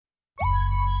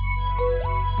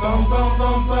Boom, boom,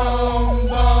 boom, boom,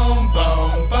 boom, boom,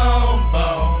 boom, boom,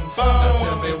 boom. Now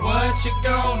tell me what you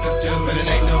gonna do when it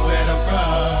ain't nowhere to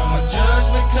run. When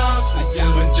judgment comes for you.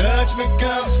 When judgment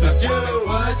comes for you. Tell me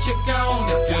what you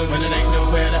gonna do when it ain't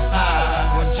nowhere to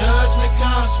hide. When judgment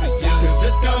comes for you. 'Cause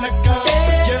it's gonna come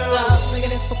for you.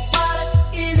 Slinging it for water,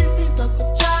 easy seas up for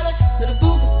Charlie. Little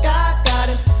boo got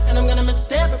him, and I'm gonna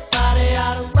miss everybody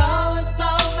out of rolling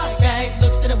flows like eggs.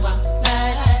 Looked at him while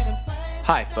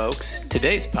Hi folks,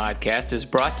 today's podcast is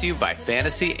brought to you by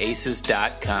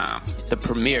FantasyAces.com, the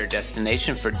premier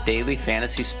destination for daily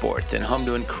fantasy sports and home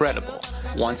to incredible,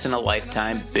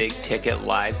 once-in-a-lifetime big-ticket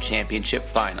live championship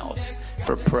finals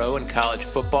for pro and college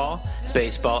football,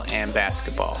 baseball, and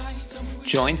basketball.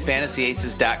 Join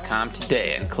FantasyAces.com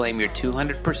today and claim your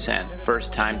 200%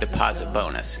 first-time deposit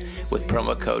bonus with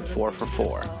promo code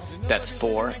 4for4. That's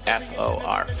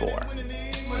 4FOR4.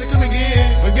 Come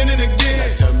again and again.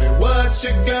 Now tell me what you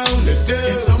gonna do.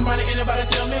 Can somebody, anybody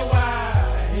tell me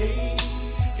why?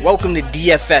 Welcome to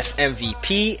DFS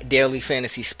MVP, Daily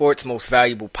Fantasy Sports Most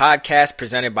Valuable Podcast,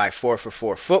 presented by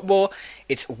 4for4 Football.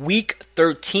 It's week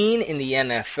 13 in the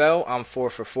NFL. I'm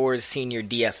 4for4's senior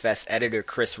DFS editor,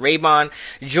 Chris Raybon,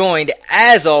 joined,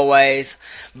 as always,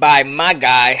 by my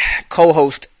guy,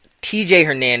 co-host TJ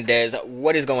Hernandez.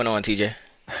 What is going on, TJ?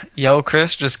 Yo,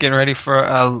 Chris, just getting ready for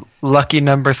a lucky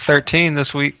number 13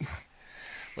 this week.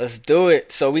 Let's do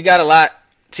it. So we got a lot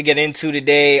to get into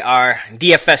today. Our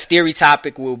DFS Theory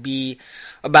topic will be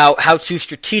about how to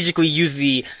strategically use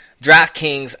the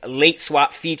DraftKings late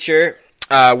swap feature.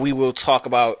 We will talk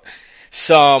about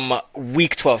some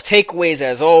Week 12 takeaways,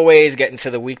 as always, get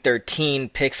into the Week 13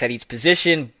 picks at each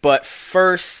position. But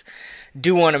first,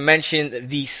 do want to mention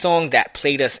the song that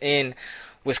played us in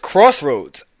was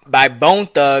Crossroads by Bone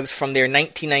Thugs from their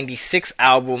 1996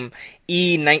 album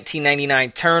E1999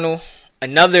 Eternal.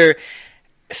 Another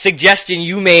suggestion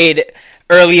you made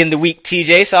early in the week,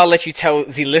 TJ, so I'll let you tell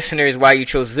the listeners why you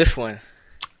chose this one.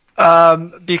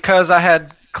 Because I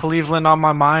had Cleveland on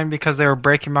my mind because they were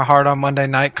breaking my heart on Monday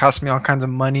night, cost me all kinds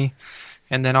of money.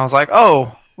 And then I was like,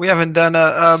 oh, we haven't done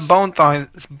a Bone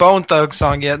Thug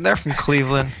song yet, and they're from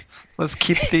Cleveland. Let's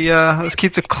keep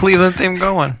the Cleveland theme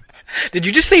going. Did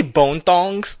you just say Bone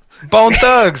Thongs? Bone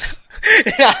Thugs.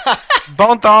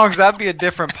 Bone Thongs, that'd be a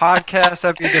different podcast.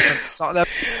 That'd be a different song.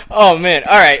 Oh man!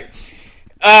 All right.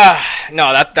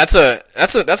 No, that's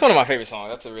one of my favorite songs.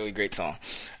 That's a really great song.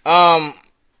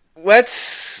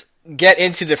 Let's get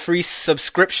into the free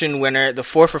subscription winner, the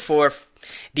 4for4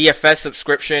 DFS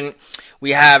subscription.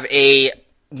 We have a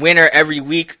winner every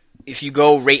week. If you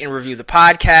go rate and review the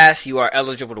podcast, you are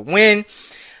eligible to win.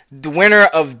 The winner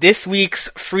of this week's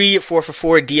free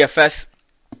 4for4 DFS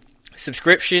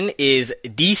subscription is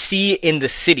DC in the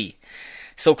City.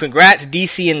 So congrats,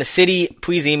 DC in the City.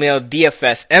 Please email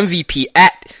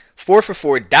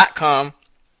dfsmvp@4for4.com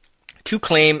to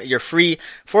claim your free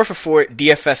 4for4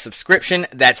 DFS subscription.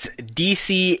 That's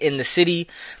DC in the City.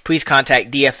 Please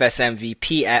contact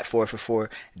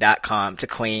dfsmvp@4for4.com to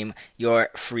claim your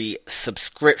free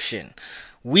subscription.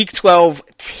 Week 12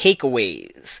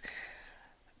 takeaways.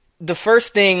 The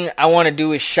first thing I want to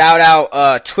do is shout out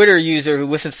a Twitter user who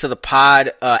listens to the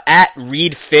pod, at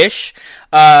ReedFish.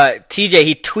 TJ,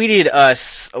 he tweeted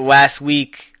us last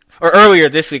week, or earlier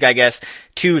this week, I guess,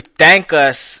 to thank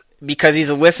us because he's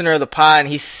a listener of the pod, and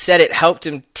he said it helped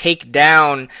him take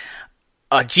down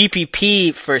a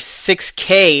GPP for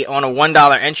 $6K on a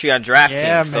 $1 entry on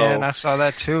DraftKings. Yeah, man, I saw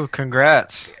that too.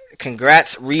 Congrats,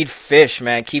 Reed Fish,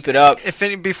 man. Keep it up.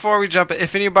 Before we jump,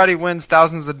 if anybody wins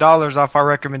thousands of dollars off our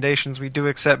recommendations, we do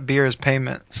accept beer as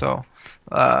payment. So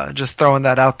just throwing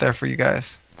that out there for you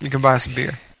guys. You can buy some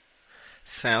beer.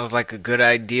 Sounds like a good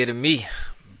idea to me.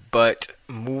 But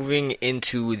moving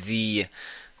into the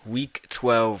Week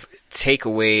 12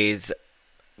 takeaways,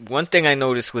 one thing I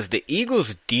noticed was the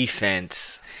Eagles'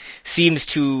 defense seems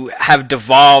to have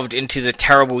devolved into the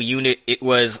terrible unit it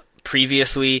was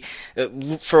previously.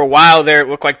 For a while there, it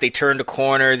looked like they turned a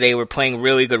corner. They were playing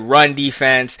really good run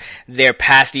defense. Their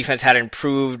pass defense had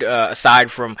improved,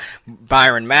 aside from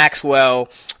Byron Maxwell,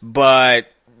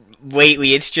 but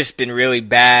lately it's just been really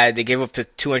bad. They gave up to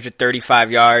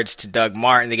 235 yards to Doug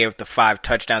Martin. They gave up to 5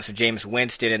 touchdowns to James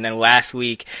Winston. And then last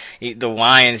week, the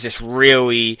Lions just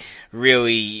really,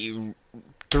 really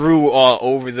threw all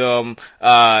over them.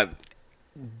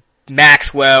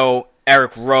 Maxwell,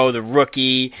 Eric Rowe, the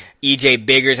rookie, E.J.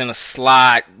 Biggers in the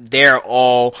slot, they're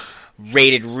all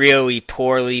rated really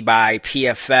poorly by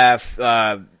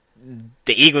PFF.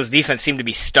 The Eagles' defense seemed to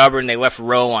be stubborn. They left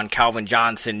Rowe on Calvin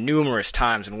Johnson numerous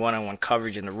times in one-on-one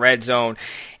coverage in the red zone.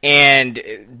 And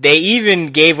they even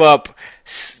gave up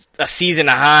a season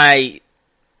high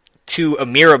to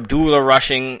Amir Abdullah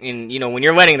rushing. And, when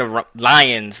you're letting the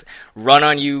Lions run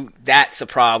on you, that's a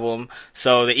problem.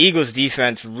 So the Eagles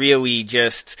defense really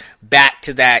just back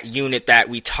to that unit that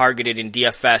we targeted in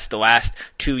DFS the last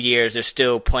 2 years. They're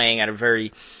still playing at a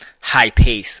very high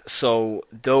pace. So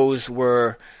those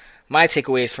were my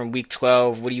takeaways from Week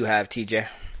 12. What do you have, TJ?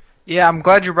 Yeah, I'm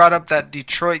glad you brought up that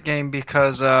Detroit game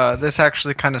because this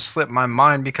actually kind of slipped my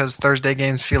mind because Thursday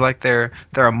games feel like they're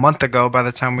a month ago by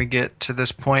the time we get to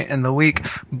this point in the week.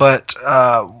 But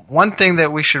one thing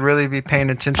that we should really be paying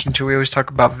attention to, we always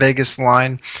talk about Vegas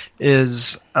line,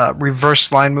 is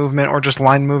reverse line movement or just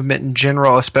line movement in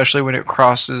general, especially when it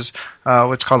crosses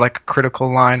what's called like a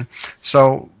critical line.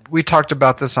 So we talked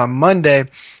about this on Monday.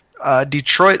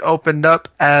 Detroit opened up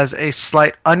as a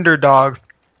slight underdog.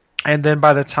 And then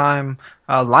by the time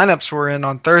lineups were in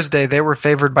on Thursday, they were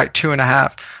favored by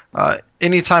 2.5.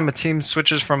 Anytime a team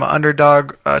switches from an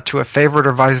underdog to a favorite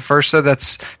or vice versa,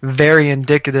 that's very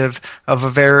indicative of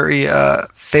a very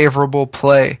favorable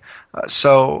play.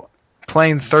 So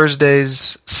playing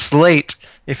Thursday's slate,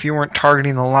 if you weren't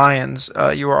targeting the Lions,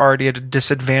 you were already at a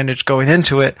disadvantage going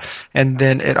into it. And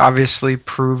then it obviously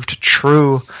proved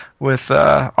true with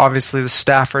obviously the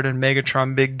Stafford and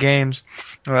Megatron big games.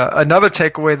 Another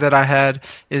takeaway that I had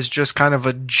is just kind of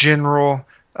a general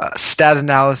stat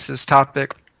analysis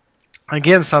topic.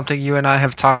 Again, something you and I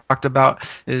have talked about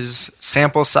is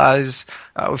sample size.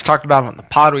 We've talked about it on the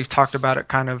pod. We've talked about it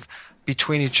kind of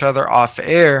between each other off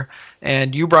air.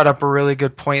 And you brought up a really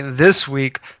good point this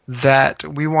week that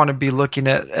we want to be looking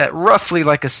at roughly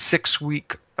like a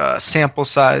 6-week sample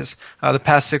size. The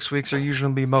past 6 weeks are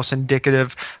usually most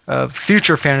indicative of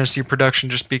future fantasy production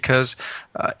just because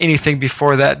anything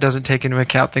before that doesn't take into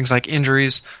account things like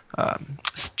injuries,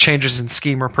 changes in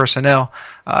scheme or personnel.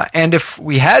 And if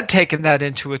we had taken that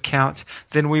into account,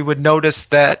 then we would notice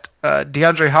that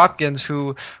DeAndre Hopkins,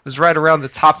 who was right around the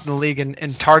top of the league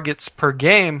in targets per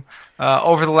game,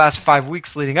 over the last 5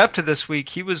 weeks leading up to this week,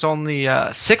 he was only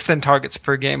 6th in targets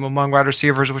per game among wide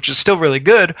receivers, which is still really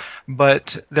good,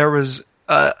 but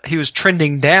he was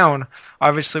trending down.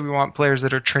 Obviously, we want players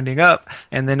that are trending up,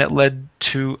 and then it led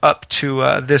up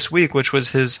to this week, which was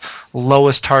his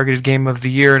lowest targeted game of the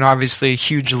year, and obviously a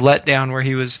huge letdown where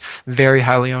he was very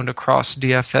highly owned across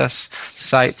DFS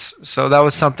sites. So that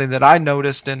was something that I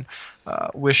noticed and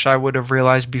wish I would have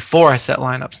realized before I set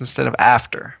lineups instead of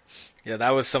after. Yeah,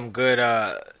 that was some good,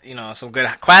 some good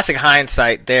classic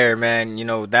hindsight there, man.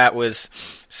 That was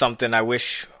something I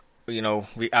wish,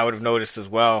 I would have noticed as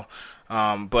well.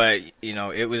 But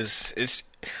it's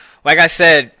like I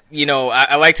said,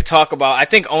 I like to talk about, I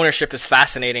think ownership is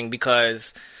fascinating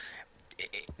because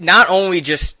not only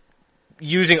just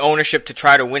using ownership to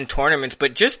try to win tournaments,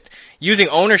 but just using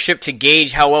ownership to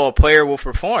gauge how well a player will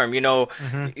perform.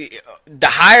 The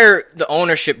higher the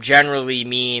ownership generally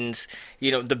means,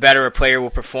 the better a player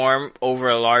will perform over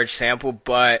a large sample,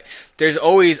 but there's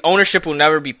always, ownership will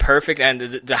never be perfect, and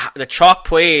the chalk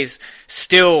plays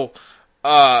still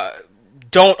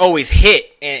don't always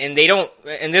hit, and they don't,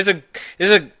 and there's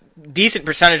a decent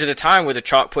percentage of the time where the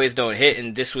chalk plays don't hit,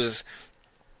 and this was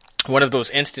one of those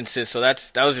instances. So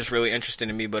that was just really interesting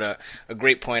to me, but a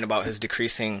great point about his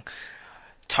decreasing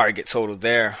target total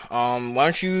there. Why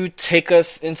don't you take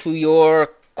us into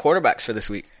your quarterbacks for this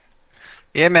week?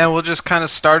 Yeah, man, we'll just kind of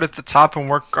start at the top and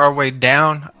work our way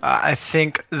down. I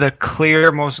think the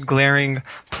clear, most glaring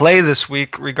play this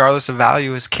week, regardless of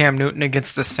value, is Cam Newton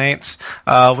against the Saints.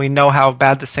 We know how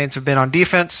bad the Saints have been on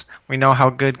defense. We know how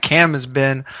good Cam has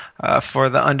been for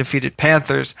the undefeated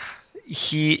Panthers.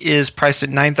 He is priced at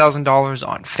 $9,000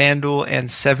 on FanDuel and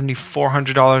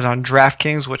 $7,400 on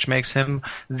DraftKings, which makes him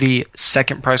the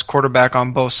second-priced quarterback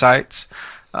on both sites.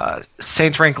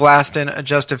 Saints rank last in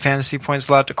adjusted fantasy points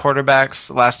allowed to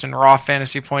quarterbacks, last in raw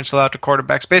fantasy points allowed to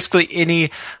quarterbacks. Basically,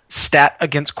 any stat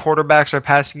against quarterbacks or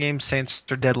passing games, Saints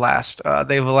are dead last.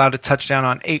 They've allowed a touchdown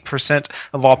on 8%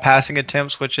 of all passing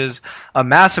attempts, which is a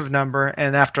massive number.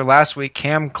 And after last week,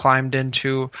 Cam climbed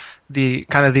into the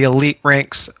kind of the elite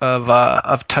ranks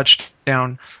of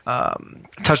touchdown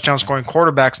scoring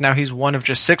quarterbacks. Now he's one of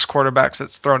just 6 quarterbacks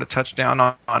that's thrown a touchdown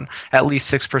on at least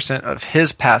 6% of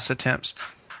his pass attempts.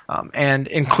 And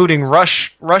including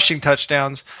rushing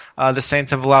touchdowns, the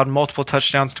Saints have allowed multiple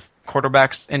touchdowns to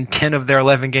quarterbacks in 10 of their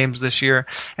 11 games this year.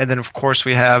 And then, of course,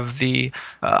 we have the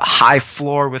high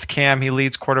floor with Cam. He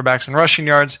leads quarterbacks in rushing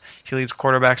yards. He leads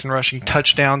quarterbacks in rushing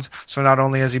touchdowns. So not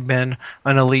only has he been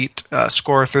an elite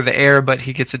scorer through the air, but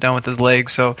he gets it done with his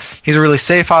legs. So he's a really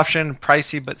safe option,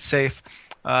 pricey but safe.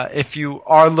 If you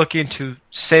are looking to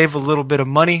save a little bit of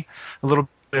money, a little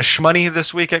bit of shmoney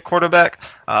this week at quarterback,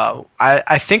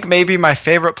 I think maybe my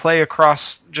favorite play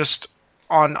across just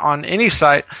on any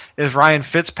site is Ryan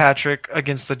Fitzpatrick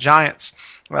against the Giants.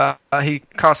 He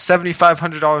cost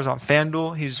 $7,500 on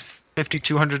FanDuel. He's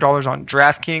 $5,200 on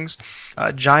DraftKings.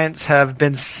 Giants have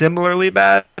been similarly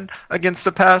bad against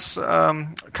the pass,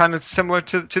 kind of similar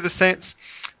to the Saints.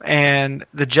 And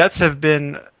the Jets have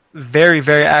been very,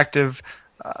 very active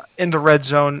in the red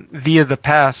zone via the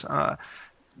pass.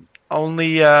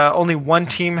 Only one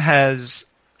team has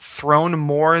thrown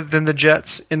more than the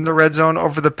Jets in the red zone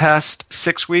over the past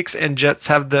 6 weeks, and Jets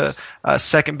have the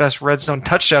second best red zone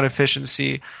touchdown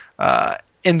efficiency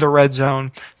in the red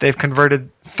zone. They've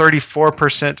converted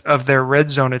 34% of their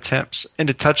red zone attempts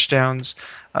into touchdowns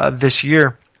this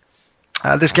year.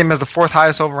 This game has the fourth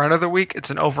highest over-under of the week. It's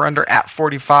an over-under at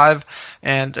 45.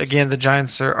 And again, the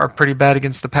Giants are pretty bad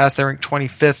against the pass. They're ranked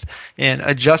 25th in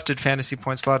adjusted fantasy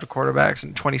points allowed to quarterbacks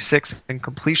and 26th in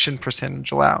completion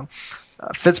percentage allowed.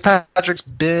 Fitzpatrick's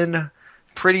been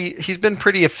pretty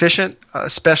efficient,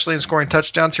 especially in scoring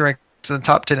touchdowns. He ranks in the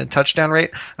top 10 in touchdown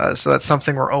rate. So that's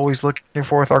something we're always looking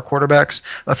for with our quarterbacks,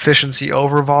 efficiency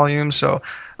over volume. So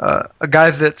a guy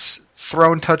that's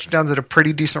thrown touchdowns at a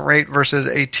pretty decent rate versus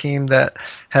a team that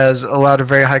has allowed a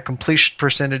very high completion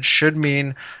percentage should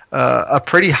mean a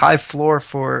pretty high floor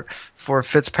for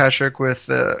Fitzpatrick with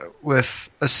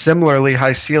a similarly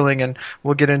high ceiling, and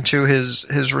we'll get into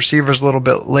his receivers a little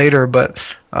bit later. But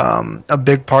a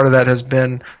big part of that has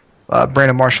been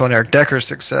Brandon Marshall and Eric Decker's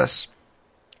success,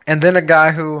 and then a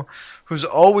guy who's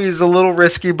always a little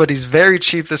risky, but he's very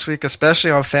cheap this week,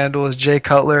 especially on FanDuel, is Jay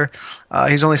Cutler.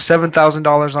 He's only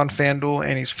 $7,000 on FanDuel,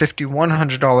 and he's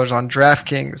 $5,100 on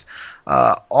DraftKings.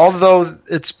 Although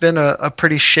it's been a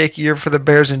pretty shaky year for the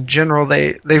Bears in general,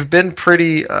 they've been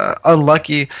pretty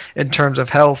unlucky in terms of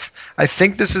health. I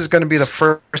think this is going to be the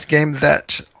first game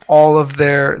that all of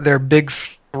their big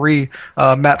three,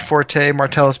 Matt Forte,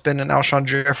 Martellus Bennett, and Alshon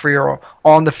Jeffrey, are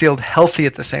all on the field healthy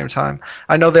at the same time.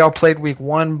 I know they all played week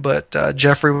one, but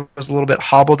Jeffrey was a little bit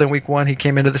hobbled in week one. He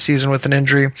came into the season with an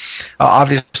injury.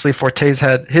 Obviously, Forte's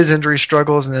had his injury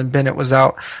struggles, and then Bennett was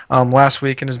out last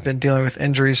week and has been dealing with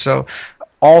injuries. So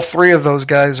all three of those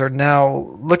guys are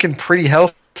now looking pretty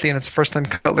healthy, and it's the first time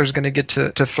Cutler's going to get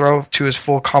to throw to his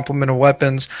full complement of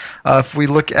weapons. If we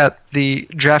look at the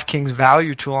DraftKings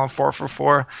value tool on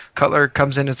 4for4, Cutler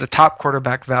comes in as the top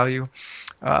quarterback value.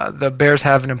 The Bears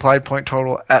have an implied point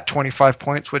total at 25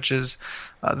 points, which is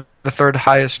the third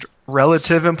highest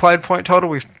relative implied point total.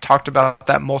 We've talked about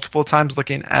that multiple times,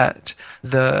 looking at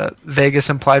the Vegas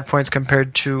implied points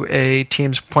compared to a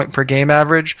team's point per game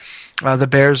average. The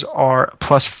Bears are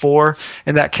 +4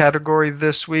 in that category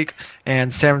this week,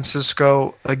 and San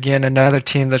Francisco, again, another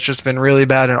team that's just been really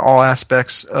bad in all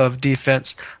aspects of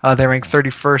defense. They rank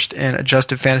 31st in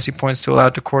adjusted fantasy points to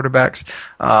allowed to quarterbacks,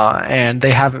 and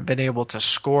they haven't been able to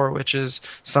score, which is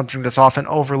something that's often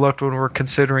overlooked when we're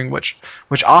considering which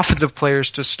offensive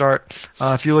players to start.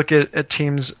 If you look at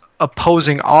teams'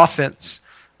 opposing offense,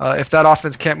 if that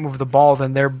offense can't move the ball,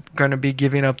 then they're going to be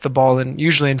giving up the ball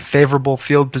usually in favorable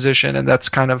field position, and that's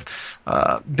kind of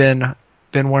been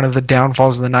one of the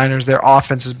downfalls of the Niners. Their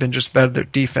offense has been just better than their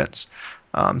defense.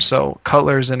 So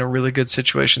Cutler's in a really good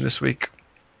situation this week.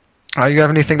 You have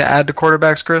anything to add to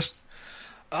quarterbacks, Chris?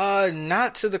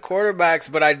 Not to the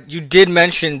quarterbacks, but you did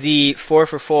mention the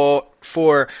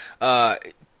 4for4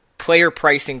 player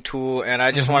pricing tool, and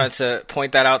I just wanted to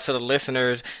point that out to the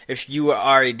listeners. If you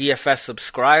are a DFS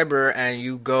subscriber and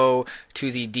you go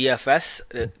to the DFS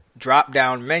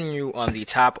drop-down menu on the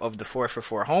top of the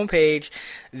 4for4 homepage,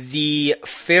 the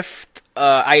fifth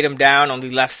item down on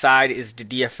the left side is the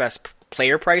DFS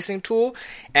player pricing tool,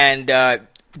 and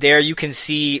there you can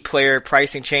see player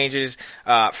pricing changes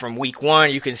from week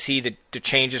one. You can see the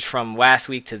changes from last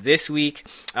week to this week.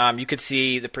 You could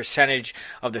see the percentage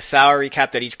of the salary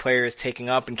cap that each player is taking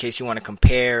up in case you want to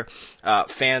compare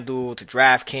FanDuel to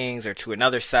DraftKings or to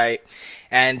another site.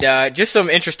 And just some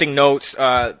interesting notes.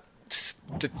 The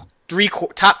top three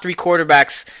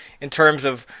quarterbacks in terms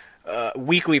of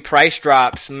weekly price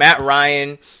drops. Matt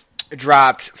Ryan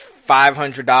dropped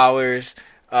 $500.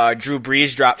 Drew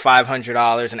Brees dropped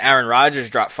 $500, and Aaron Rodgers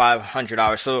dropped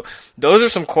 $500. So those are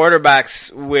some quarterbacks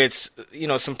with,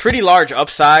 some pretty large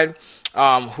upside,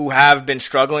 who have been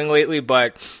struggling lately.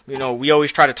 But, we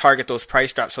always try to target those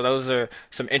price drops. So those are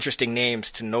some interesting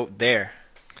names to note there.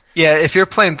 Yeah, if you're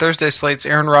playing Thursday slates,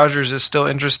 Aaron Rodgers is still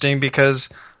interesting because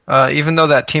even though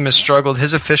that team has struggled,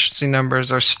 his efficiency numbers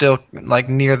are still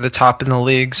near the top in the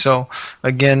league. So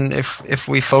again, if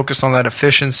we focus on that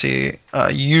efficiency,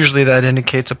 usually that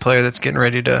indicates a player that's getting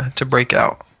ready to break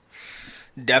out.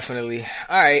 Definitely.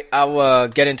 All right, I'll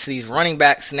get into these running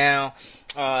backs now.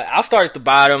 I'll start at the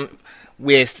bottom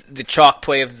with the chalk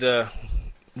play of the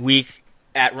week,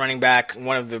 at running back,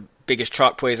 one of the biggest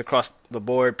chalk plays across the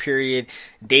board, period.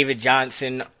 David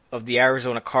Johnson of the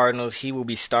Arizona Cardinals, he will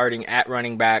be starting at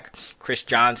running back. Chris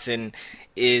Johnson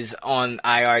is on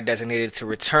IR, designated to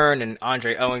return, and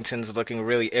Andre Ellington's looking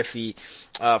really iffy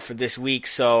for this week.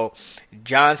 So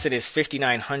Johnson is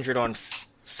 5,900 on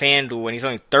FanDuel, and he's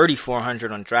only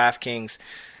 3,400 on DraftKings.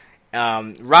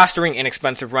 Rostering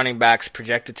inexpensive running backs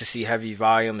projected to see heavy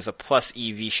volume is a plus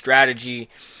EV strategy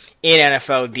in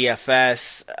NFL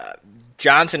DFS.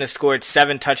 Johnson has scored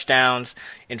 7 touchdowns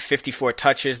in 54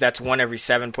 touches. That's 1 every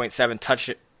 7.7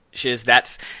 touches.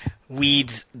 That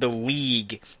leads the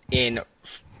league in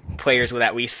players with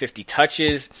at least 50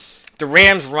 touches. The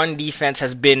Rams' run defense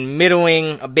has been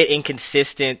middling, a bit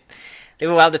inconsistent. They've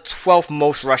allowed the 12th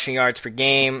most rushing yards per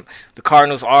game. The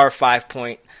Cardinals are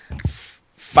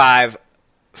 5.5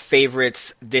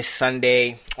 favorites this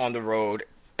Sunday on the road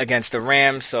against the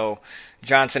Rams, so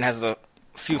Johnson has a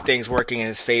few things working in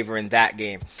his favor in that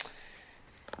game.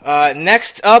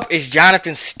 Next up is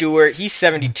Jonathan Stewart. He's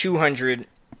 7,200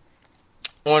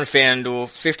 on FanDuel,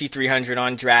 5,300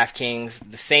 on DraftKings.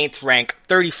 The Saints rank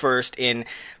 31st in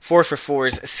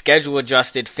 4for4's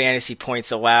schedule-adjusted fantasy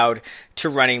points allowed to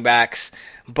running backs.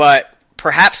 But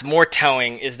perhaps more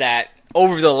telling is that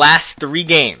over the last 3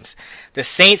 games, the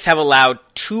Saints have allowed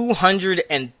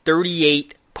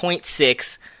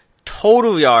 238.6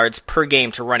 total yards per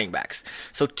game to running backs.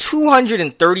 So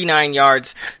 239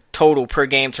 yards total per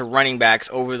game to running backs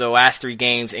over the last 3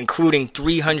 games, including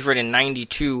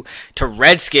 392 to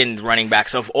Redskins running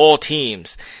backs of all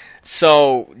teams.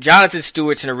 So Jonathan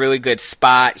Stewart's in a really good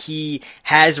spot. He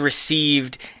has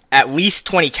received at least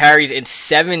 20 carries in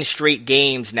 7 straight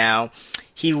games now.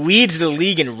 He leads the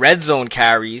league in red zone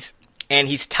carries, and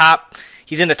he's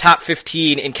in the top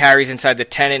 15 in carries inside the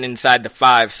 10 and inside the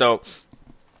 5. So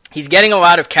he's getting a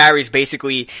lot of carries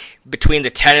basically between the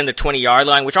 10 and the 20-yard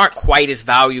line, which aren't quite as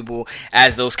valuable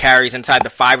as those carries inside the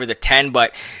 5 or the 10.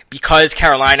 But because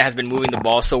Carolina has been moving the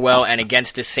ball so well and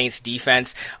against the Saints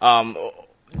defense,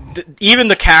 even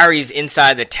the carries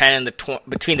inside the 10 and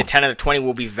between the 10 and the 20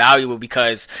 will be valuable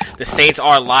because the Saints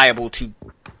are liable to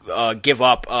give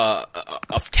up a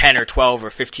 10 or 12 or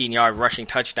 15-yard rushing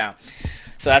touchdown.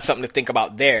 So that's something to think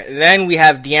about there. Then we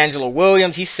have D'Angelo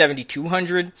Williams. He's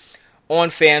 7,200 on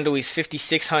FanDuel. He's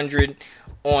 5,600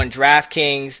 on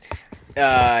DraftKings.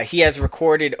 He has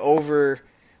recorded over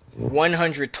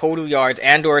 100 total yards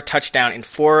and or a touchdown in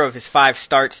 4 of his 5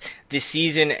 starts this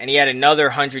season, and he had another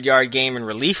 100-yard game in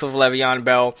relief of Le'Veon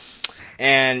Bell.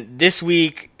 And this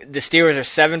week, the Steelers are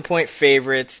 7-point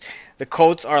favorites. The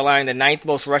Colts are allowing the 9th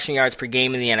most rushing yards per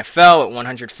game in the NFL at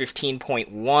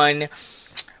 115.1.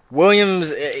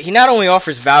 Williams, he not only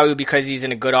offers value because he's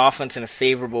in a good offense and a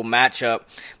favorable matchup,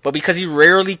 but because he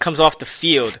rarely comes off the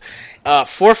field.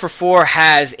 4for4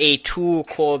 has a tool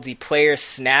called the Player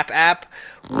Snap app,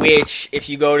 which if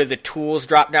you go to the tools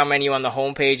drop-down menu on the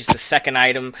homepage, it's the second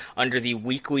item under the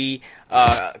weekly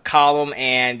column,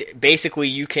 and basically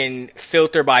you can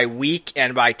filter by week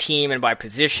and by team and by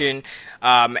position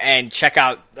and check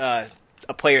out a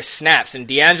player's snaps. And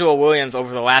D'Angelo Williams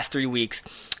over the last 3 weeks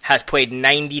has played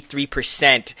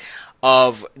 93%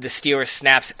 of the Steelers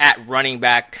snaps at running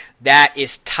back. That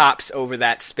is tops over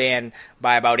that span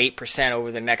by about 8%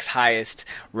 over the next highest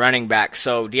running back.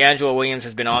 So D'Angelo Williams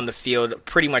has been on the field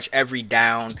pretty much every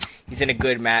down. He's in a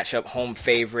good matchup, home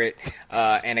favorite,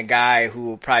 and a guy who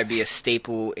will probably be a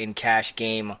staple in cash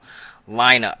game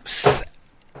lineups.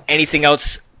 Anything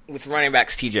else with running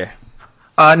backs, TJ?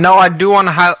 No, I do want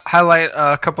to highlight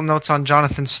a couple notes on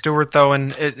Jonathan Stewart, though,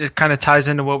 and it kind of ties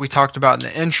into what we talked about in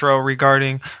the intro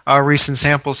regarding recent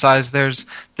sample size. There's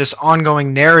this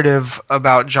ongoing narrative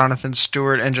about Jonathan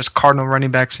Stewart and just Cardinal running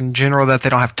backs in general that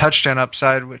they don't have touchdown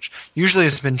upside, which usually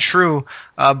has been true,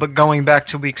 but going back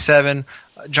to Week 7,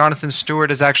 Jonathan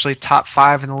Stewart is actually top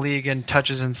 5 in the league in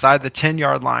touches inside the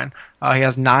 10-yard line. He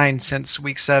has 9 since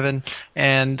Week 7,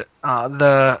 and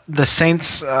the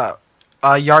Saints'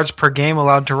 yards per game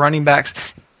allowed to running backs,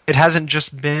 it hasn't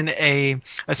just been a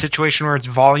situation where it's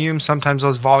volume. Sometimes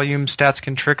those volume stats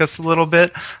can trick us a little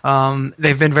bit.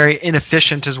 They've been very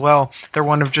inefficient as well. They're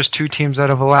one of just 2 teams that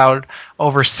have allowed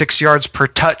over 6 yards per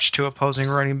touch to opposing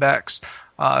running backs.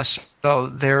 So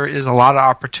there is a lot of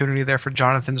opportunity there for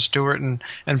Jonathan Stewart, and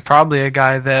probably a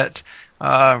guy that,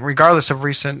 regardless of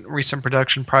recent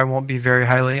production, probably won't be very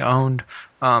highly owned.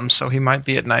 So he might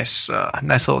be a nice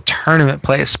little tournament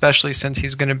play, especially since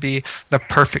he's going to be the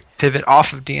perfect pivot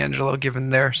off of D'Angelo, given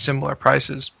their similar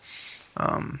prices.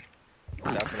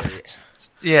 Definitely.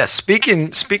 Yeah.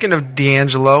 Speaking of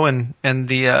D'Angelo and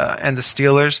the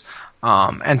Steelers,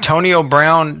 Antonio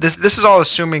Brown. This is all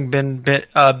assuming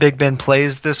Big Ben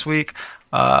plays this week.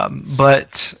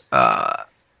 But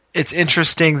it's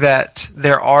interesting that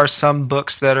there are some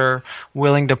books that are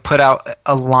willing to put out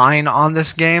a line on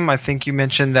this game. I think you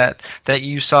mentioned that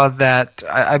you saw that.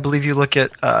 I believe you look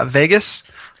at Vegas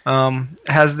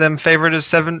has them favored as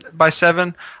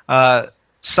 7-7.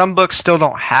 Some books still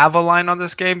don't have a line on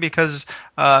this game because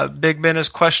Big Ben is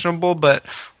questionable. But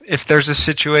if there's a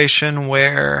situation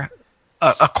where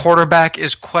a quarterback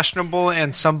is questionable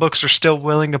and some books are still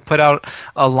willing to put out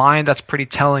a line, that's pretty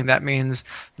telling. That means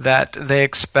that they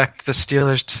expect the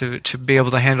Steelers to be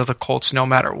able to handle the Colts no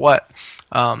matter what.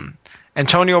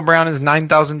 Antonio Brown is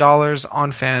 $9,000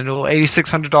 on FanDuel,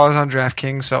 $8,600 on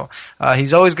DraftKings, so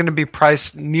he's always going to be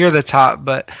priced near the top.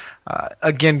 But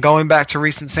again, going back to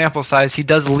recent sample size, he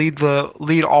does lead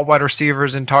all wide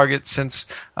receivers in targets since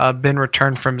Ben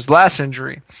returned from his last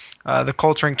injury. The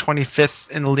Colts rank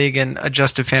 25th in the league in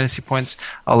adjusted fantasy points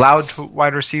allowed to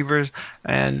wide receivers,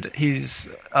 and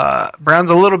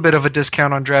Brown's a little bit of a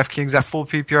discount on DraftKings. That full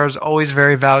PPR is always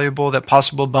very valuable. That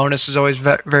possible bonus is always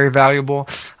very valuable,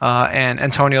 and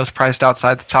Antonio's priced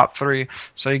outside the top 3,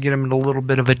 so you get him at a little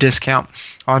bit of a discount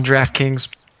on DraftKings.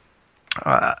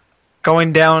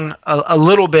 Going down a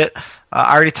little bit,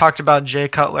 I already talked about Jay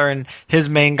Cutler, and his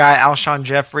main guy, Alshon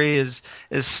Jeffrey, is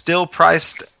still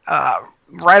priced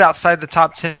right outside the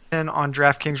top 10 on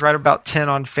DraftKings, right about 10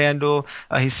 on FanDuel.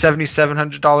 He's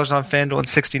 $7,700 on FanDuel and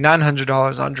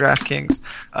 $6,900 on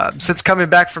DraftKings. Since coming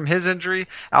back from his injury,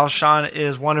 Alshon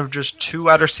is one of just 2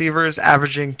 wide receivers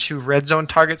averaging 2 red zone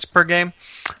targets per game.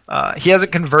 He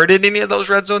hasn't converted any of those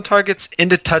red zone targets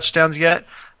into touchdowns yet,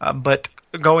 but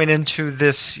going into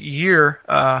this year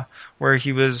where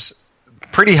he was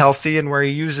pretty healthy and where he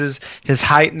uses his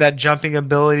height and that jumping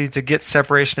ability to get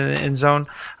separation in the end zone,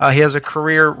 he has a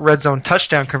career red zone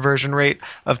touchdown conversion rate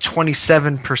of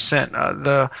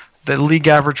 27%. The league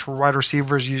average for wide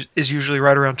receivers is usually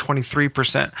right around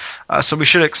 23%. So we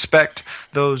should expect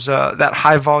those that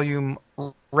high volume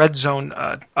red zone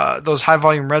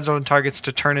targets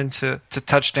to turn into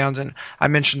touchdowns. And I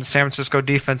mentioned the San Francisco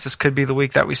defense. This could be the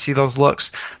week that we see those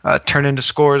looks turn into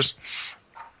scores.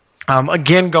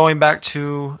 Again, going back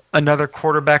to another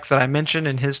quarterback that I mentioned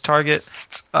in his target,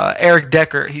 Eric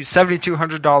Decker. He's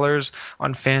 $7,200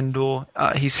 on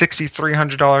FanDuel. He's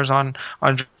 $6,300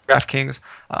 on DraftKings.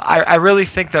 I really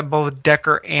think that both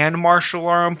Decker and Marshall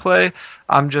are on play.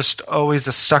 I'm just always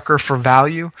a sucker for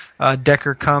value.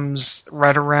 Decker comes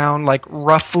right around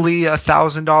roughly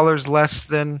 $1,000 less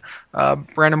than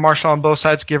Brandon Marshall on both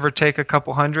sides, give or take a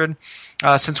couple hundred.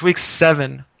 Since week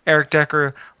 7, Eric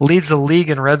Decker leads the league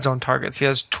in red zone targets. He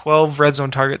has 12 red zone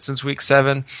targets since week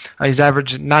 7. He's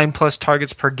averaged 9+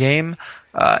 targets per game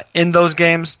in those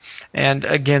games. And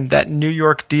again, that New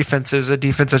York defense is a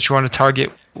defense that you want to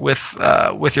target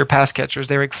with your pass catchers.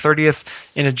 They rank 30th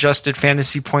in adjusted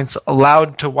fantasy points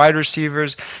allowed to wide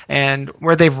receivers, and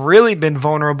where they've really been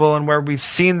vulnerable and where we've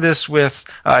seen this with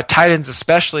tight ends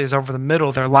especially is over the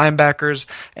middle. Their linebackers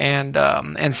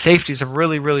and safeties have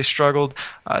really struggled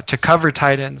to cover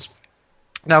tight ends.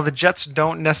 Now, the Jets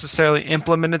don't necessarily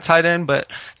implement a tight end,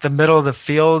 but the middle of the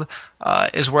field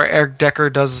is where Eric Decker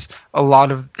does a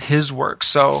lot of his work.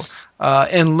 So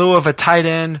in lieu of a tight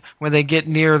end, when they get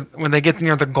near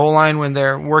the goal line, when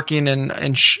they're working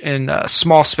in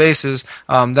small spaces,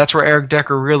 that's where Eric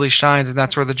Decker really shines, and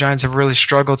that's where the Giants have really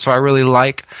struggled. So I really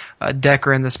like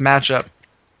Decker in this matchup.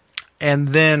 And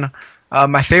then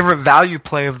my favorite value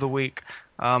play of the week.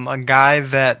 A guy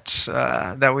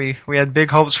that we had big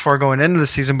hopes for going into the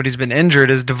season, but he's been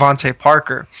injured, is Devontae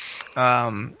Parker.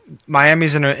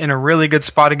 Miami's in a really good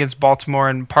spot against Baltimore,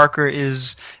 and Parker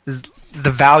is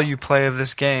the value play of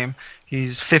this game.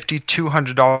 He's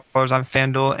 $5,200 on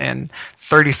FanDuel and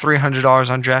 $3,300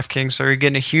 on DraftKings. So you're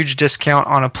getting a huge discount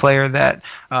on a player that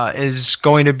is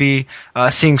going to be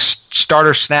seeing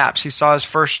starter snaps. He saw his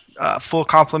first full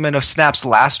complement of snaps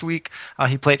last week.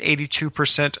 He played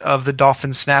 82% of the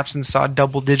Dolphins snaps and saw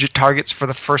double-digit targets for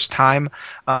the first time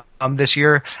this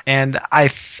year. And I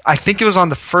think it was on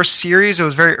the first series. It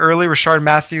was very early. Rashard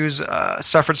Matthews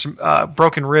suffered some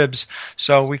broken ribs.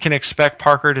 So we can expect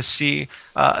Parker to see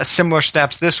a similar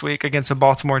snaps this week against a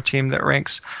Baltimore team that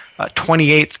ranks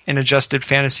 28th in adjusted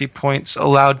fantasy points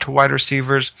allowed to wide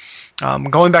receivers.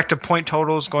 Going back to point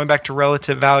totals, going back to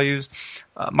relative values,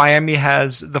 Miami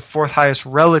has the 4th highest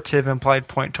relative implied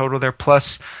point total. They're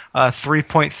plus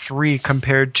 3.3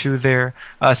 compared to their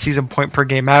season point per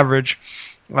game average.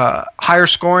 Higher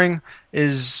scoring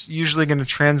is usually going to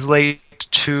translate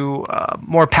to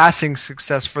more passing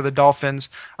success for the Dolphins.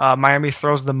 Miami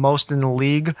throws the most in the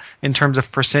league in terms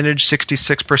of percentage.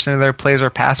 66% of their plays are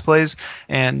pass plays,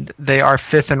 and they are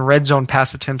fifth in red zone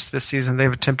pass attempts this season.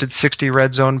 They've attempted 60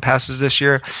 red zone passes this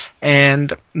year,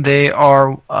 and they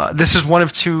are. This is one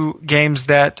of two games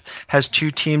that has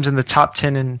two teams in the top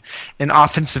 10 in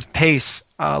offensive pace.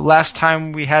 Last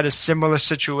time we had a similar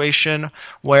situation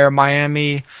where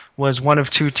Miami was one of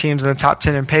two teams in the top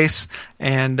 10 in pace,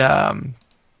 and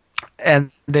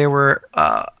they were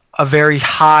a very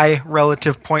high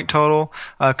relative point total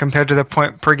compared to the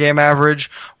point per game average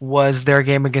was their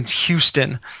game against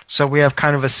Houston. So we have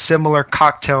kind of a similar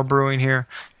cocktail brewing here.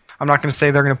 I'm not going to say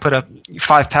they're going to put up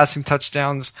 5 passing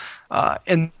touchdowns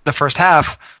in the first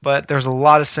half, but there's a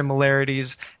lot of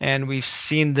similarities, and we've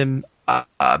seen them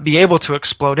be able to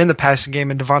explode in the passing game,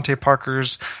 and Devontae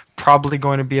Parker's probably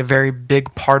going to be a very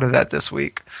big part of that this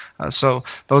week. So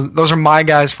those are my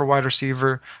guys for wide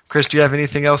receiver. Chris, do you have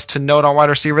anything else to note on wide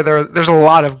receiver? There's a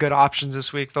lot of good options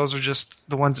this week. Those are just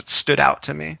the ones that stood out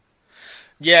to me.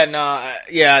 Yeah,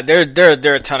 there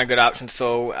are a ton of good options,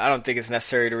 so I don't think it's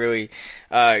necessary to really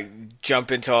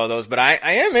jump into all those. But I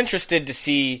am interested to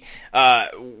see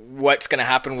what's going to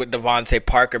happen with Devontae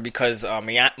Parker, because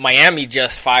Miami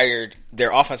just fired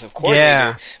their offensive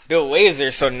coordinator, Bill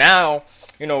Lazor. So now,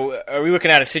 are we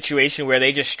looking at a situation where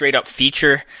they just straight up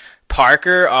feature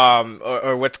Parker,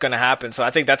 or what's going to happen? So I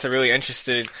think that's a really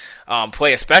interesting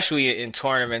play, especially in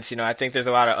tournaments. I think there's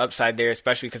a lot of upside there,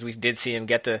 especially because we did see him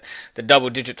get the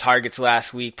double-digit targets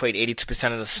last week, played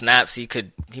 82% of the snaps. He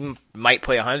might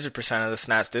play 100% of the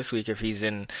snaps this week if he's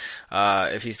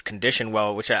if he's conditioned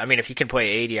well, which, if he can play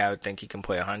 80, I would think he can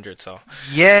play 100. So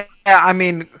yeah,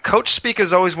 coach speak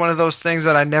is always one of those things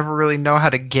that I never really know how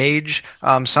to gauge.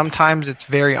 Sometimes it's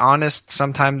very honest.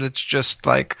 Sometimes it's just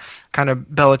like kind of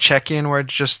Belichickian, where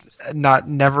it's just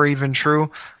never even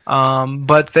true.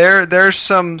 But there's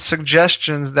some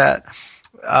suggestions that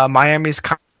Miami's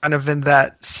kind of in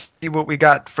that see what we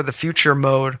got for the future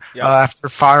mode. After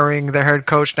firing their head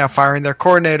coach, now firing their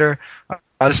coordinator.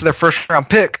 This is their first round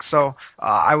pick, so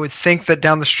I would think that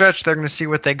down the stretch they're going to see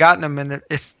what they got in him and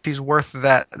if he's worth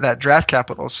that draft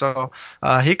capital. So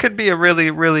he could be a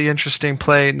really, really interesting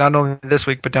play, not only this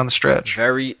week but down the stretch.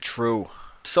 Very true.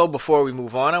 So before we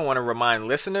move on, I want to remind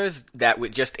listeners that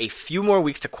with just a few more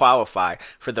weeks to qualify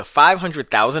for the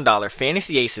 $500,000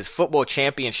 Fantasy Aces Football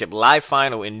Championship Live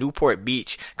Final in Newport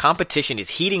Beach, competition is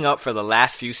heating up for the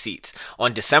last few seats.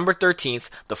 On December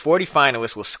 13th, the 40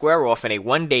 finalists will square off in a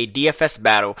one-day DFS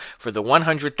battle for the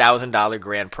 $100,000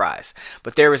 grand prize.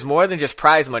 But there is more than just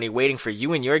prize money waiting for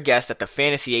you and your guests at the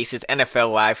Fantasy Aces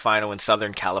NFL Live Final in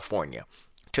Southern California.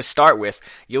 To start with,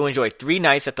 you'll enjoy 3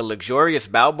 nights at the luxurious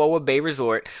Balboa Bay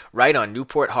Resort right on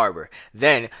Newport Harbor.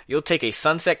 Then, you'll take a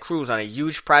sunset cruise on a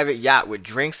huge private yacht with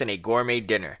drinks and a gourmet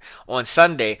dinner. On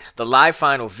Sunday, the live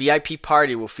final VIP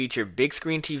party will feature big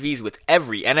screen TVs with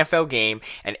every NFL game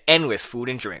and endless food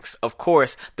and drinks. Of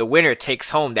course, the winner takes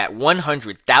home that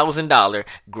 $100,000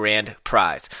 grand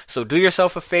prize. So do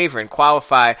yourself a favor and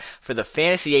qualify for the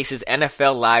Fantasy Aces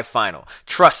NFL Live Final.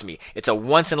 Trust me, it's a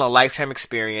once-in-a-lifetime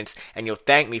experience, and you'll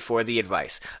thank me for the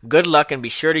advice. Good luck, and be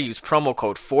sure to use promo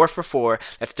code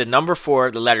 4for4. That's the number 4,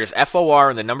 the letters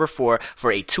FOR, and the number 4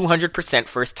 for a 200%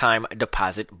 first-time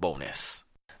deposit bonus.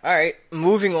 All right,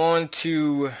 moving on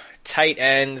to tight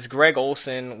ends. Greg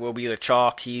Olsen will be the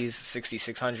chalk. He's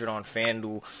 6,600 on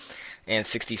FanDuel and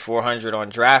 6,400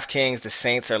 on DraftKings. The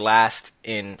Saints are last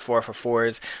in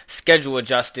 4for4s. Schedule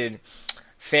adjusted.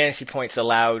 Fantasy points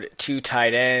allowed, 2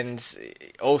 tight ends.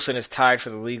 Olsen is tied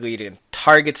for the league lead in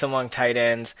targets among tight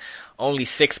ends. Only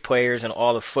 6 players in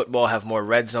all of football have more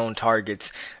red zone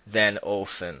targets than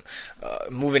Olsen.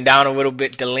 Moving down a little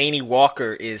bit, Delaney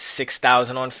Walker is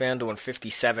 6,000 on FanDuel and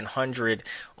 5,700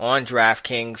 on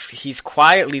DraftKings. He's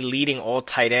quietly leading all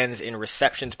tight ends in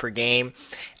receptions per game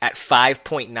at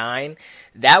 5.9.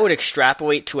 That would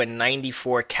extrapolate to a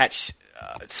 94 catch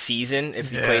season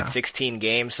if he played 16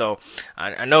 games. So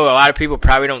I know a lot of people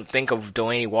probably don't think of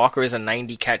Delaney Walker as a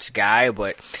 90 catch guy,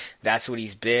 but that's what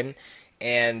he's been.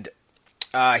 And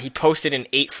he posted an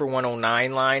 8 for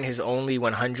 109 line, his only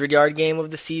 100-yard game of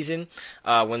the season,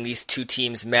 when these two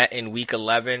teams met in Week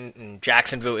 11. And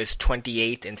Jacksonville is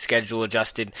 28th in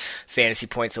schedule-adjusted fantasy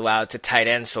points allowed to tight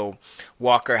end, so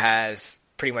Walker has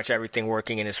pretty much everything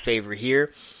working in his favor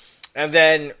here. And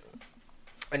then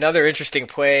another interesting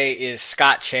play is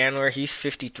Scott Chandler. He's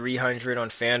 5,300 on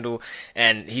FanDuel,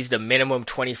 and he's the minimum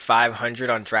 2,500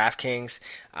 on DraftKings.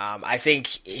 I think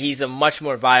he's a much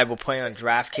more viable play on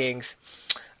DraftKings.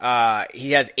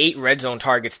 He has 8 red zone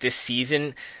targets this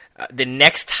season. The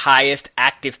next highest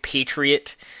active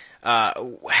Patriot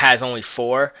has only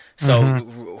 4. So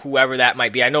whoever that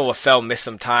might be, I know LaFell missed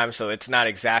some time, so it's not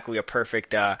exactly a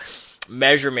perfect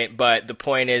measurement. But the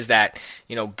point is that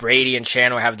Brady and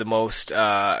Chandler have the most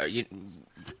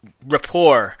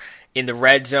rapport in the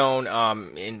red zone,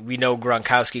 and we know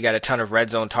Gronkowski got a ton of red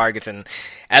zone targets. And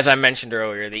as I mentioned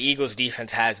earlier, the Eagles'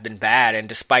 defense has been bad, and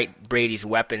despite Brady's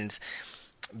weapons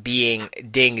being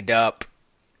dinged up,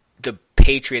 the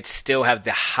Patriots still have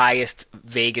the highest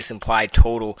Vegas implied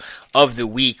total of the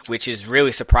week, which is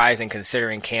really surprising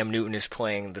considering Cam Newton is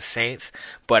playing the Saints.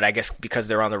 But I guess because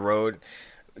they're on the road,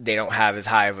 they don't have as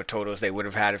high of a total as they would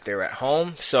have had if they were at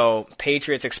home. So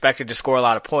Patriots expected to score a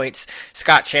lot of points.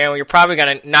 Scott Chandler, you're probably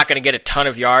not going to get a ton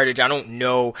of yardage. I don't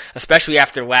know, especially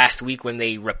after last week when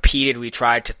they repeatedly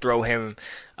tried to throw him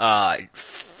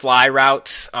fly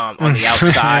routes on the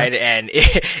outside, and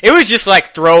it was just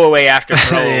like throwaway after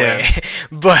throwaway.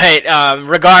 But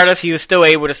regardless, he was still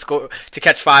able to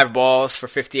catch 5 balls for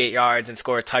 58 yards and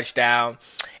score a touchdown.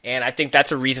 And I think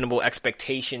that's a reasonable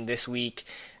expectation this week.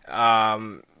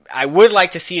 I would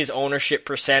like to see his ownership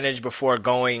percentage before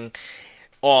going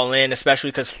all in, especially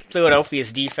because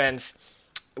Philadelphia's defense,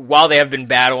 while they have been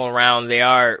battling around, they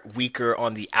are weaker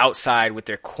on the outside with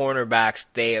their cornerbacks.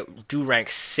 They do rank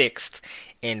 6th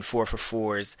in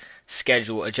 4-for-4's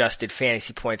schedule adjusted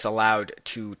fantasy points allowed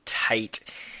to tight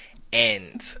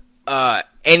ends.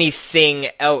 Anything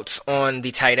else on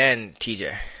the tight end,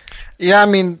 TJ? Yeah, I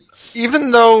mean,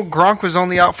 even though Gronk was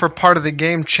only out for part of the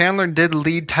game, Chandler did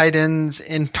lead tight ends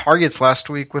in targets last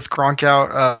week with Gronk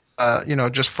out,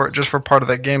 just for part of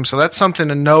that game. So that's something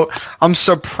to note. I'm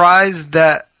surprised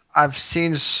that I've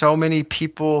seen so many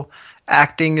people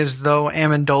acting as though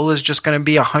Amendola is just going to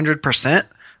be 100%.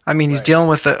 I mean, he's dealing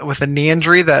with a knee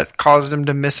injury that caused him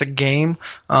to miss a game.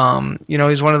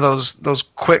 He's one of those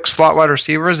quick slot wide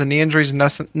receivers. A knee injury is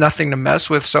nothing to mess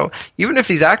with. So even if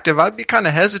he's active, I'd be kind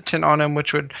of hesitant on him,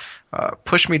 which would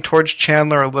push me towards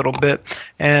Chandler a little bit.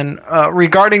 And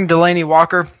regarding Delaney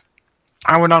Walker,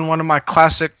 I went on one of my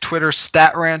classic Twitter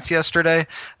stat rants yesterday,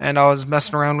 and I was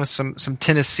messing around with some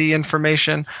Tennessee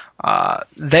information.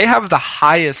 They have the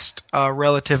highest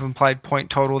relative implied point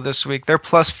total this week. They're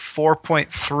plus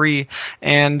 4.3,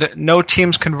 and no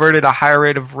teams converted a higher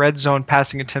rate of red zone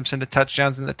passing attempts into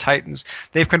touchdowns than the Titans.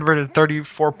 They've converted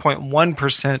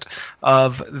 34.1%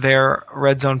 of their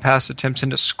red zone pass attempts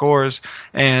into scores,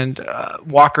 and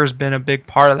Walker's been a big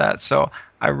part of that. So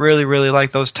I really, really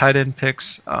like those tight end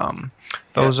picks.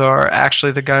 Those are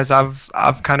actually the guys I've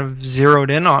kind of zeroed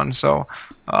in on. So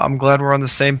I'm glad we're on the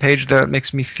same page there. It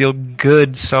makes me feel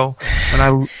good. So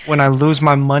when I lose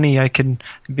my money, I can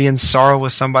be in sorrow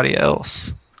with somebody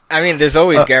else. I mean, there's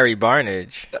always Gary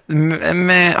Barnidge.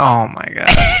 Man, oh my God.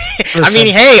 Listen, I mean,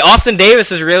 hey, Austin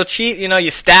Davis is real cheap. You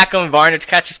stack him, Barnidge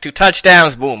catches 2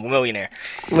 touchdowns, boom, millionaire.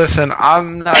 Listen,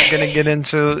 I'm not going to get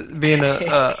into being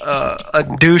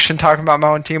a douche and talking about my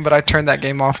own team, but I turned that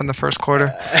game off in the first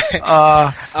quarter.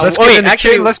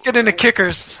 Let's get into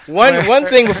kickers. One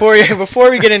thing before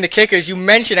we get into kickers, you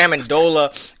mentioned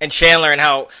Amendola and Chandler and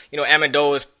how,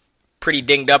 Amendola's pretty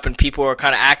dinged up and people are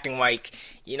kind of acting like,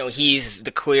 he's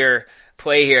the clear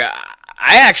play here.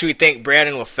 I actually think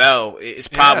Brandon LaFell is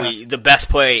probably the best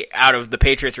play out of the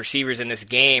Patriots receivers in this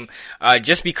game,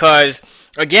 just because,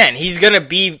 again, he's going to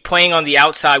be playing on the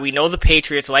outside. We know the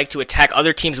Patriots like to attack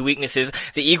other teams' weaknesses.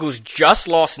 The Eagles just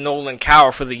lost Nolan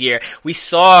Cowell for the year. We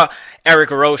saw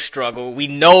Eric Rowe struggle. We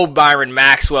know Byron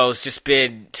Maxwell has just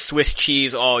been Swiss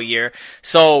cheese all year.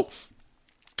 So,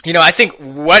 I think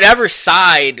whatever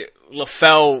side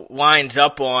LaFell lines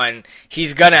up on,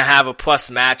 he's going to have a plus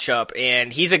matchup,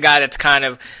 and he's a guy that's kind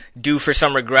of due for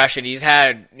some regression. He's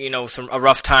had, a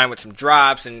rough time with some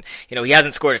drops, and, he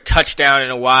hasn't scored a touchdown in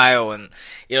a while, and,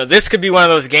 this could be one of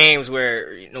those games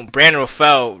where, Brandon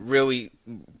LaFell really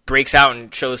breaks out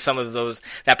and shows some of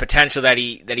that potential that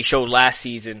he showed last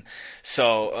season.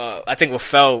 So, I think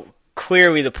LaFell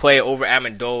clearly the play over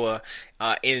Amendola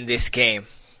in this game.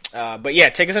 But yeah,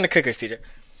 take us into kickers, TJ.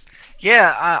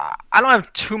 Yeah, I don't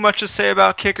have too much to say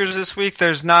about kickers this week.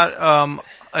 There's not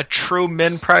a true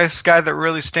min-price guy that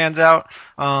really stands out.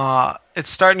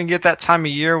 It's starting to get that time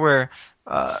of year where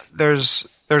there's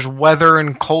weather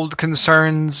and cold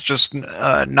concerns, just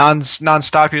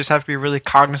nonstop. You just have to be really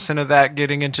cognizant of that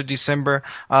getting into December.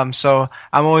 So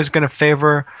I'm always going to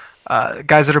favor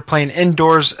guys that are playing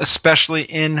indoors, especially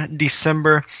in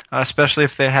December, especially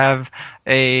if they have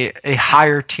a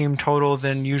higher team total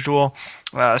than usual.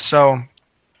 So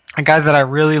A guy that I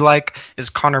really like is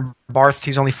Connor Barth.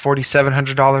 He's only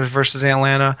 $4,700 versus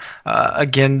Atlanta.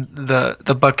 Again,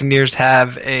 the Buccaneers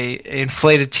have a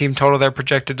inflated team total. They're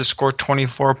projected to score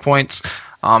 24 points.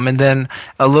 And then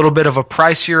a little bit of a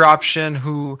pricier option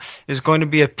who is going to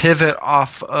be a pivot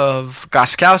off of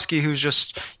Gostkowski, who's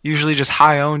just usually just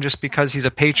high owned just because he's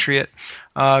a Patriot.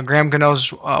 Graham Gano's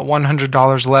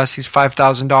 $100 less. He's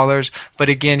 $5,000. But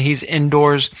again, he's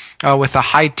indoors with a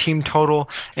high team total,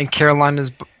 and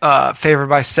Carolina's favored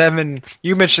by 7.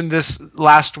 You mentioned this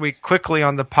last week quickly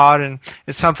on the pod, and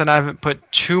it's something I haven't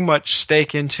put too much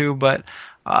stake into, but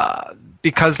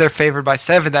because they're favored by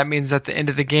 7, that means at the end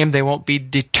of the game they won't be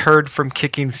deterred from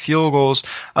kicking field goals.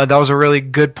 That was a really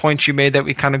good point you made that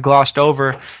we kind of glossed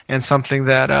over, and something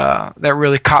that that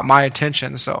really caught my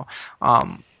attention. So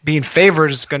being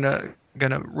favored is gonna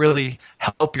really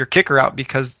help your kicker out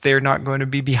because they're not going to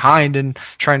be behind and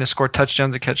trying to score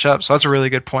touchdowns to catch up. So that's a really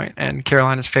good point, and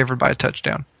Carolina's favored by a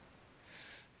touchdown.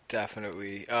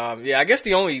 Definitely. Yeah, I guess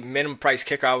the only minimum price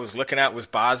kicker I was looking at was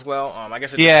Boswell. I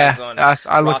guess it depends on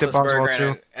I looked at Boswell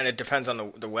too. And it depends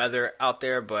on the weather out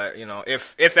there. But,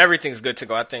 if everything's good to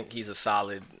go, I think he's a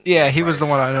solid. Yeah, he was the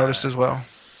one I noticed as well.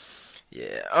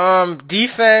 Yeah.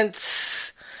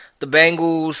 Defense, the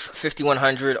Bengals,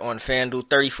 5,100 on FanDuel,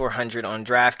 3,400 on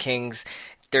DraftKings.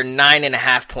 They're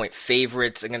 9.5-point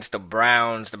favorites against the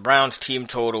Browns. The Browns team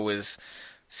total is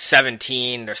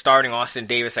 17. They're starting Austin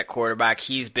Davis at quarterback.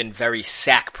 He's been very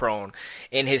sack prone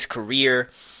in his career.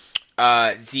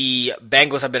 The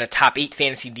Bengals have been a top 8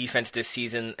 fantasy defense this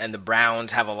season, and the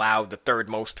Browns have allowed the 3rd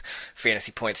most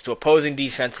fantasy points to opposing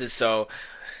defenses. So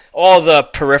all the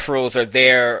peripherals are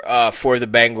there for the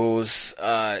Bengals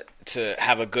to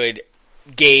have a good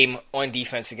game on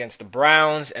defense against the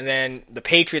Browns. And then the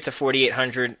Patriots are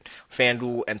 4,800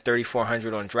 FanDuel and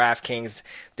 3,400 on DraftKings.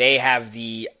 They have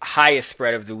the highest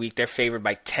spread of the week. They're favored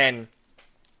by 10.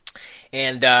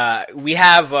 And we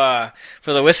have,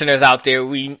 for the listeners out there,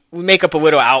 we make up a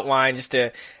little outline just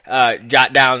to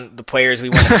jot down the players we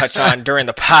want to touch on during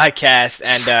the podcast.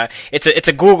 And it's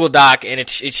a Google Doc, and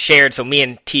it's shared so me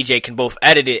and TJ can both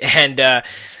edit it. And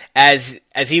as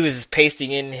he was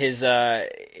pasting in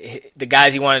the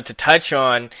guys he wanted to touch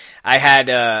on, I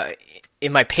had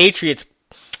in my Patriots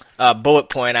bullet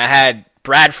point, I had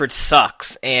Bradford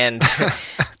sucks, and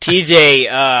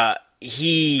TJ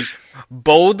he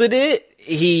bolded it,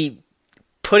 he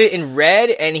put it in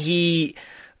red, and he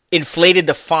inflated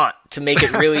the font to make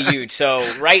it really huge. So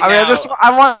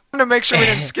I want to make sure we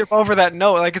didn't skip over that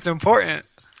note, like it's important.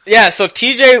 Yeah, so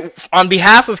TJ, on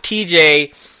behalf of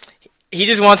TJ, he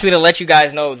just wants me to let you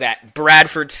guys know that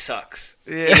Bradford sucks.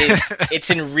 Yeah. It's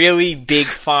in really big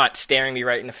font staring me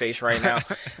right in the face right now.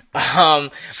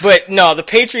 But no, the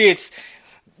Patriots,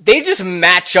 they just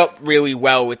match up really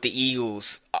well with the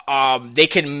Eagles. They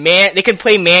can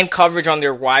play man coverage on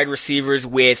their wide receivers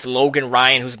with Logan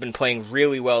Ryan, who's been playing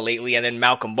really well lately, and then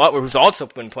Malcolm Butler, who's also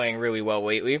been playing really well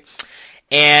lately.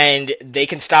 And they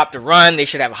can stop the run. They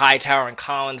should have Hightower and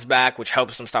Collins back, which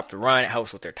helps them stop the run. It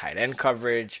helps with their tight end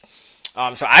coverage.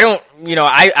 So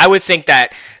I would think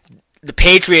that the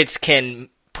Patriots can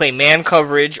play man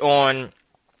coverage on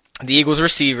the Eagles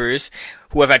receivers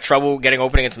who have had trouble getting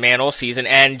open against man all season,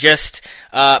 and just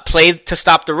play to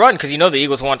stop the run, because the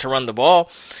Eagles want to run the ball.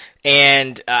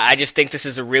 And I just think this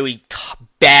is a really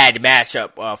bad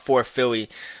matchup for Philly.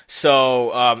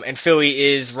 So, and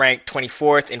Philly is ranked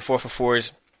 24th in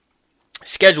 4for4's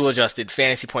schedule adjusted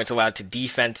fantasy points allowed to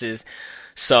defenses.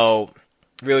 So,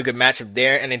 really good matchup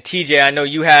there. And then TJ, I know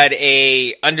you had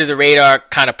a under the radar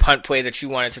kind of punt play that you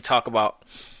wanted to talk about.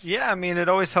 Yeah, I mean, it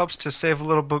always helps to save a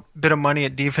little bit of money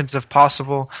at defense if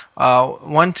possible.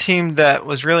 One team that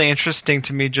was really interesting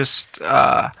to me just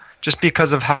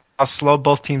because of how slow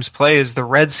both teams play is the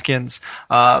Redskins.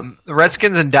 The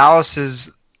Redskins and Dallas is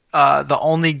the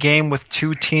only game with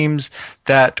 2 teams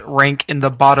that rank in the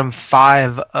bottom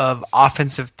 5 of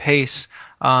offensive pace.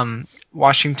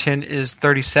 Washington is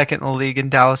 32nd in the league and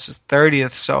Dallas is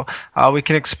 30th. So we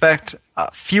can expect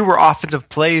fewer offensive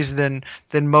plays than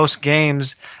most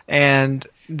games. And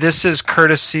this is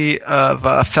courtesy of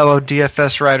a fellow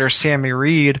DFS writer, Sammy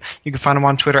Reed. You can find him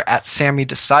on Twitter at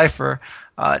SammyDecipher.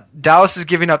 Dallas is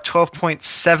giving up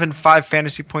 12.75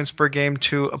 fantasy points per game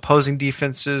to opposing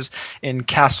defenses in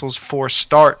Castle's 4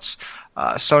 starts.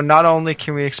 So not only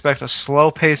can we expect a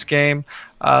slow-paced game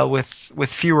with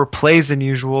fewer plays than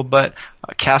usual, but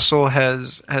Castle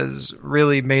has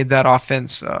really made that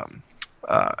offense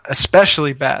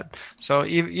especially bad. So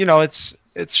it's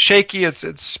it's shaky.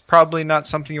 It's probably not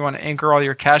something you want to anchor all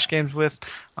your cash games with.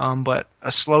 But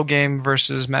a slow game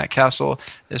versus Matt Castle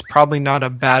is probably not a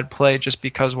bad play just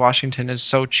because Washington is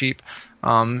so cheap.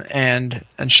 And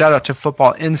shout out to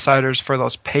Football Insiders for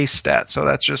those pace stats. So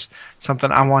that's just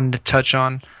something I wanted to touch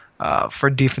on for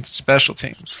defense and special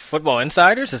teams. Football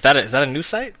Insiders? Is that a new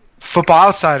site? Football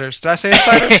Outsiders. Did I say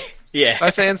Insiders? Yeah. Did I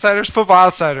say Insiders? Football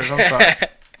Outsiders. I'm sorry.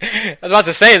 I was about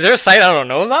to say, is there a site I don't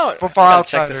know about? Football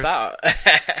Outsiders. Check this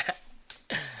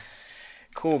out.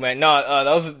 Cool, man. No,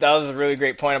 that was a really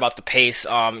great point about the pace.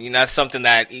 That's something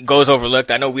that goes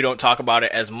overlooked. I know we don't talk about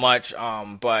it as much,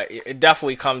 but it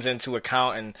definitely comes into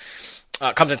account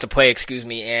and comes into play. Excuse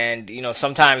me. And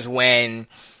sometimes when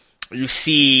you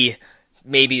see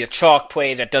maybe a chalk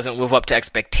play that doesn't live up to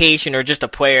expectation, or just a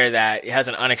player that has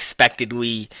an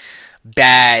unexpectedly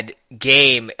bad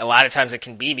game, a lot of times it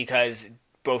can be because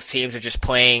both teams are just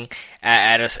playing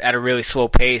at a really slow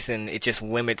pace, and it just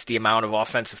limits the amount of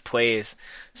offensive plays.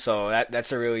 So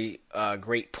that's a really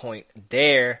great point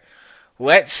there.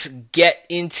 Let's get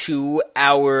into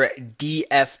our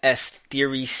DFS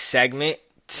Theory segment.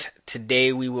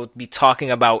 Today we will be talking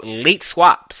about late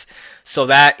swaps. So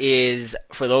that is,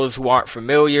 for those who aren't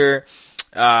familiar,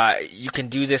 you can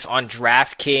do this on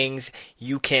DraftKings.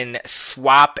 You can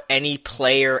swap any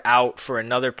player out for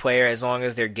another player as long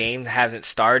as their game hasn't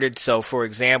started. So, for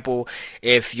example,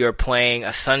 if you're playing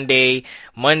a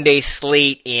Monday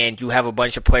slate and you have a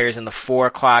bunch of players in the 4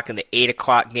 o'clock and the 8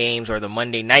 o'clock games or the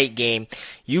Monday night game,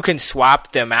 you can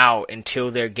swap them out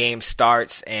until their game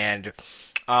starts. And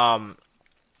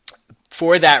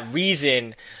for that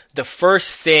reason, the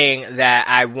first thing that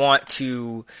I want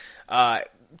to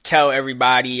tell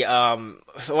everybody, a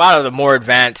lot of the more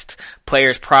advanced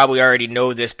players probably already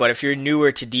know this, but if you're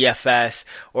newer to DFS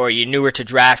or you're newer to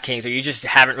DraftKings or you just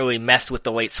haven't really messed with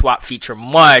the late swap feature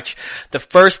much, the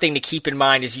first thing to keep in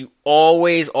mind is you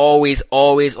always want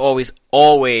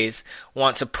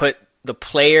to put the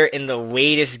player in the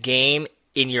latest game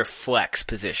in your flex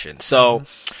position. So,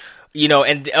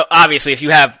 and obviously if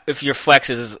your flex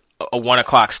is a 1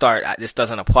 o'clock start, this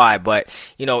doesn't apply. But,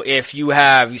 if you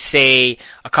have, say,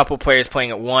 a couple players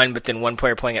playing at 1, but then one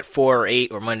player playing at 4 or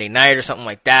 8 or Monday night or something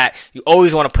like that, you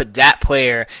always want to put that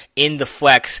player in the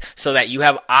flex so that you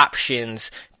have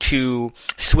options to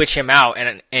switch him out,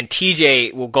 and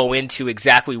TJ will go into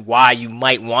exactly why you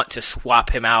might want to swap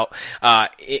him out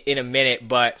in a minute,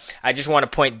 but I just want to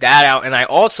point that out. And I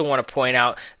also want to point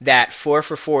out that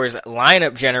 4for4's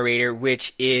lineup generator,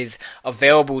 which is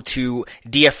available to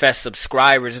DFS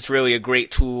subscribers, it's really a great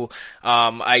tool.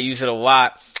 I use it a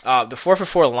lot. The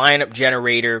 4for4 lineup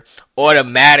generator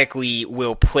automatically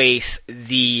will place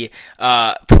the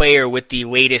player with the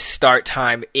latest start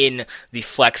time in the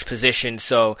flex position,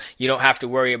 so you don't have to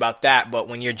worry about that. But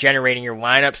when you're generating your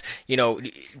lineups,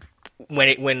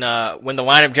 when the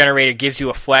lineup generator gives you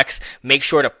a flex, make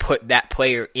sure to put that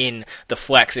player in the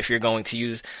flex if you're going to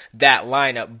use that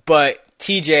lineup. But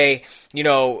TJ,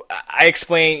 I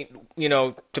explained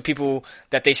to people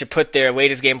that they should put their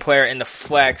latest game player in the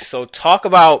flex. So talk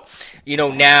about,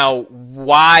 now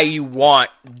why you want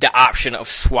the option of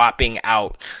swapping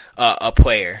out a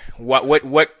player.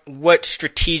 What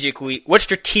strategic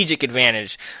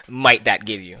advantage might that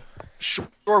give you? Sure.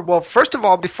 Well, first of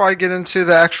all, before I get into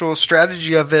the actual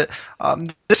strategy of it,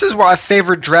 this is why I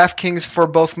favor DraftKings for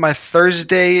both my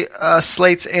Thursday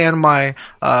slates and my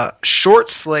short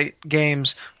slate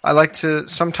games. I like to,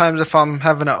 sometimes if I'm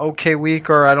having an okay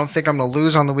week or I don't think I'm going to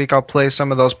lose on the week, I'll play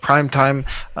some of those primetime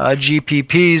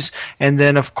GPPs. And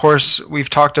then, of course,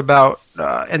 we've talked about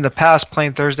in the past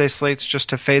playing Thursday slates just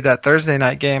to fade that Thursday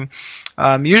night game.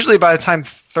 Usually by the time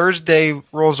Thursday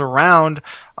rolls around,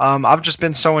 I've just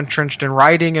been so entrenched in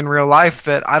writing in real life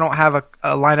that I don't have a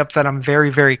lineup that I'm very,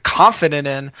 very confident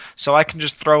in. So I can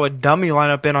just throw a dummy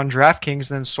lineup in on DraftKings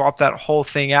and then swap that whole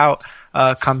thing out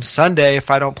come Sunday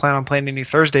if I don't plan on playing any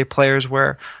Thursday players,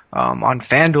 where on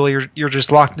FanDuel you're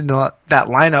just locked into that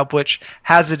lineup, which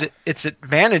has its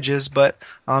advantages, but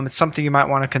it's something you might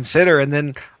want to consider. And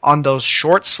then on those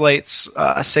short slates,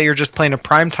 say you're just playing a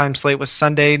primetime slate with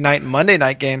Sunday night and Monday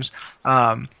night games,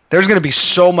 there's going to be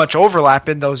so much overlap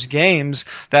in those games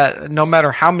that no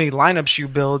matter how many lineups you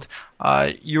build,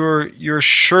 you're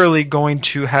surely going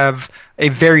to have a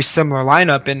very similar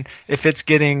lineup. And if it's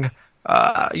getting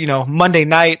Monday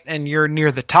night and you're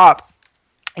near the top,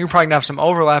 you're probably going to have some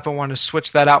overlap and want to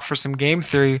switch that out for some game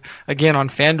theory. Again, on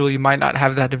FanDuel, you might not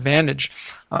have that advantage.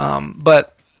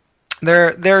 But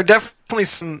there are definitely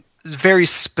some very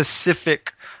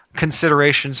specific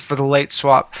considerations for the late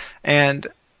swap. And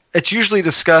it's usually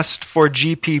discussed for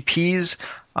GPPs,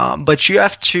 but you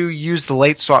have to use the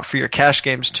late swap for your cash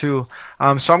games too.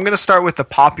 So I'm going to start with the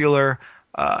popular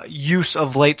use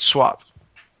of late swaps.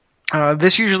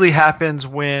 This usually happens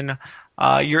when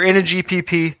you're in a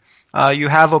GPP, you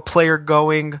have a player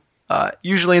going,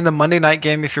 usually in the Monday night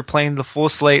game if you're playing the full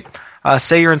slate.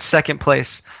 Say you're in second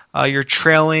place. You're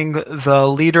trailing the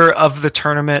leader of the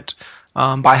tournament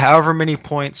by however many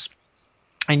points,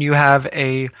 and you have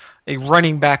a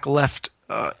running back left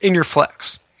in your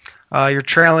flex. You're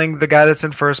trailing the guy that's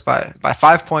in first by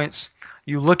 5 points.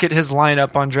 You look at his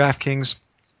lineup on DraftKings,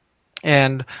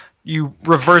 and you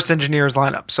reverse engineer his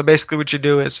lineup. So basically what you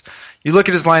do is you look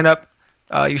at his lineup,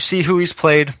 you see who he's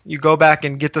played, you go back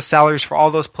and get the salaries for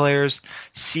all those players,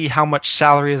 see how much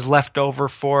salary is left over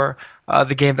for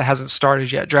the game that hasn't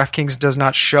started yet. DraftKings does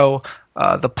not show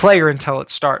the player until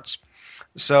it starts.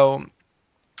 So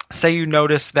say you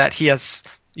notice that he has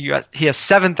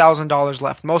 $7,000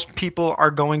 left. Most people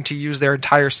are going to use their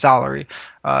entire salary.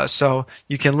 So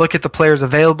you can look at the players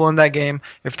available in that game.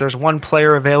 If there's one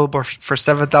player available for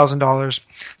 $7,000,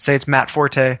 say it's Matt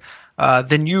Forte,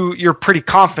 then you're pretty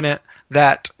confident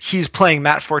that he's playing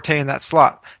Matt Forte in that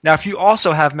slot. Now, if you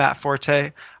also have Matt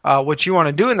Forte, what you want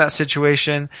to do in that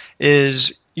situation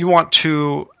is you want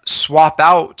to swap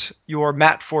out your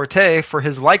Matt Forte for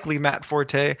his likely Matt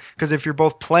Forte, because if you're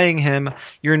both playing him,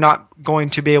 you're not going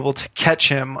to be able to catch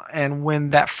him and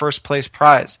win that first place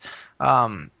prize.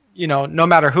 No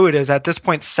matter who it is, at this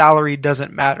point, salary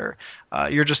doesn't matter.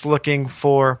 You're just looking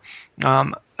for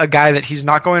a guy that he's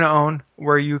not going to own,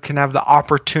 where you can have the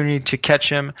opportunity to catch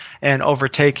him and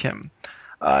overtake him.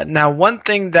 Now, one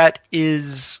thing that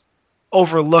is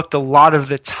overlooked a lot of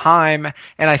the time,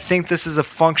 and I think this is a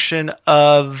function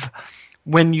of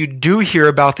when you do hear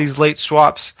about these late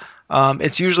swaps,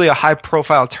 it's usually a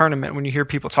high-profile tournament when you hear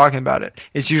people talking about it.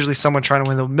 It's usually someone trying to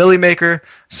win the Millie Maker,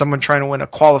 someone trying to win a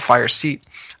qualifier seat.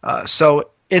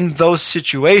 So in those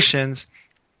situations,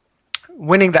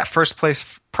 winning that first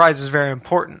place prize is very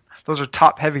important. Those are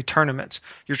top-heavy tournaments.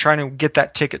 You're trying to get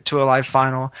that ticket to a live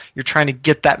final. You're trying to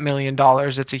get that $1 million.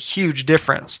 It's a huge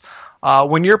difference.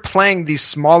 When you're playing these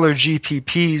smaller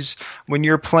GPPs, when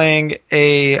you're playing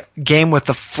a game with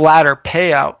a flatter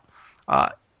payout,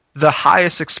 the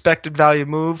highest expected value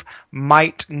move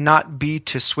might not be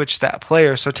to switch that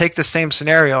player. So take the same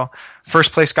scenario.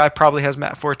 First place guy probably has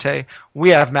Matt Forte.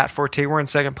 We have Matt Forte. We're in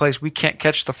second place. We can't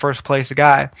catch the first place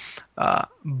guy.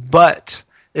 But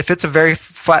if it's a very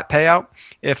flat payout,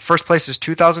 if first place is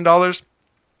 $2,000,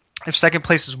 if second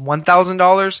place is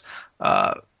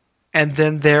 $1,000, and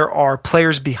then there are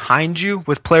players behind you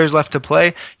with players left to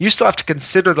play, you still have to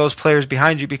consider those players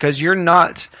behind you, because you're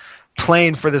not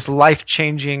playing for this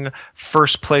life-changing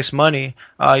first place money.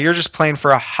 You're just playing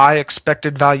for a high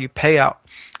expected value payout.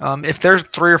 If there's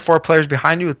 3 or 4 players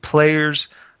behind you with players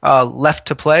left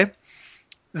to play,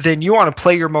 then you want to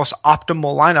play your most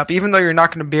optimal lineup. Even though you're not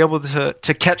going to be able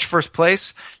to catch first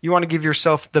place, you want to give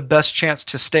yourself the best chance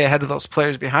to stay ahead of those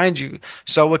players behind you.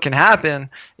 So what can happen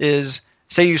is,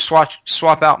 say you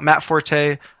swap out Matt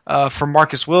Forte for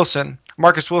Marcus Wilson.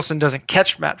 Marcus Wilson doesn't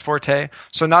catch Matt Forte,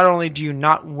 so not only do you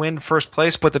not win first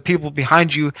place, but the people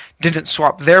behind you didn't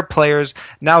swap their players.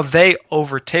 Now they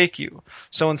overtake you.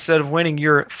 So instead of winning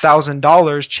your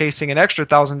 $1,000 chasing an extra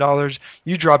 $1,000,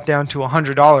 you drop down to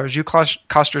 $100. You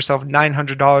cost yourself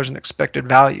 $900 in expected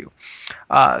value.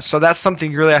 So that's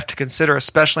something you really have to consider,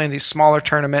 especially in these smaller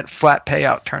tournament, flat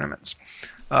payout tournaments.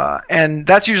 And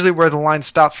that's usually where the line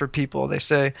stops for people. They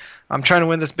say, I'm trying to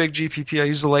win this big GPP, I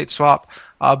use the late swap.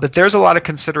 But there's a lot of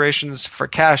considerations for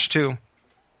cash too.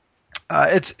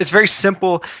 It's very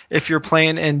simple if you're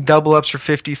playing in double ups or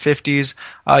 50-50s.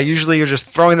 Usually you're just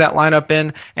throwing that lineup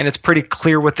in, and it's pretty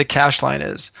clear what the cash line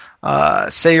is.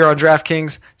 Say you're on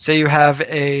DraftKings. Say you have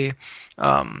a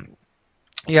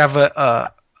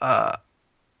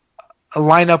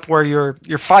lineup where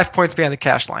you're 5 points behind the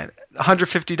cash line.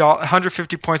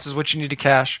 $150 points is what you need to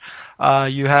cash.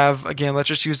 You have, again, let's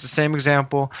just use the same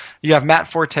example. You have Matt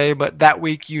Forte, but that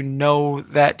week you know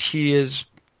that he is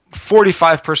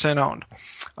 45% owned.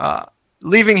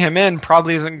 Leaving him in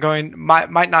probably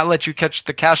might not let you catch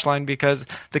the cash line, because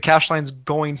the cash line's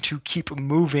going to keep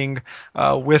moving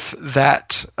with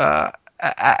that.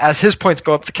 As his points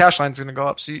go up, the cash line's going to go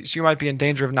up, so you might be in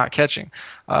danger of not catching.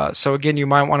 So again, you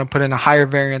might want to put in a higher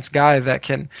variance guy that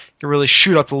can really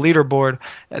shoot up the leaderboard,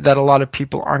 that a lot of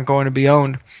people aren't going to be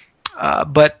owned.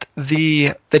 But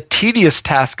the tedious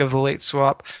task of the late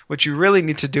swap, what you really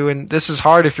need to do, and this is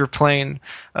hard if you're playing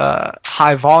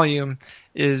high volume,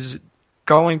 is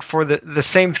going for the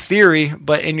same theory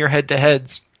but in your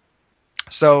head-to-heads.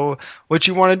 So what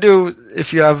you want to do,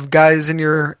 if you have guys in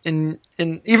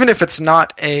even if it's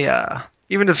not a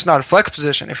even if it's not a flex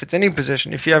position, if it's any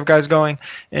position, if you have guys going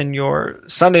in your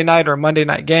Sunday night or Monday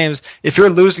night games, if you're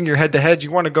losing your head-to-heads,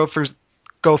 you want to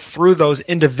go through those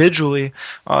individually.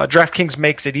 DraftKings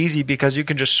makes it easy because you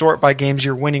can just sort by games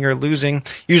you're winning or losing.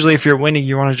 Usually, if you're winning,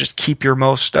 you want to just keep your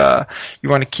most optimal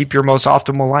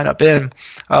lineup in.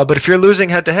 But if you're losing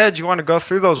head-to-heads, you want to go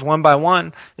through those one by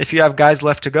one. If you have guys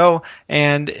left to go,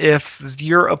 and if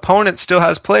your opponent still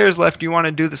has players left, you want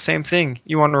to do the same thing.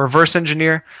 You want to reverse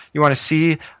engineer. You want to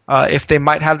see if they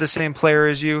might have the same player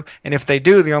as you, and if they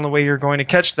do, the only way you're going to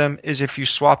catch them is if you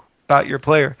swap out your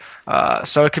player.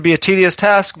 So it could be a tedious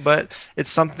task, but it's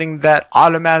something that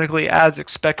automatically adds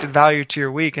expected value to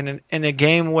your week. And in a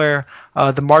game where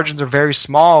the margins are very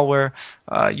small, where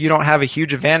you don't have a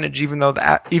huge advantage, even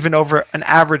over an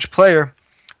average player,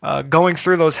 going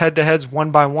through those head-to-heads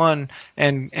one by one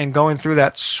and going through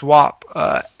that swap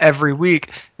every week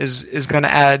is going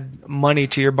to add money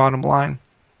to your bottom line.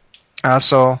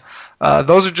 So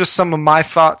those are just some of my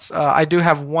thoughts. I do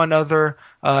have one other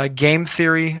game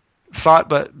theory thought,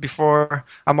 but before,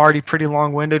 I'm already pretty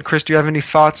long-winded. Chris, do you have any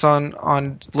thoughts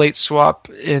on late swap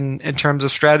in terms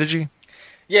of strategy?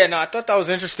 Yeah, no, I thought that was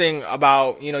interesting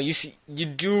about, you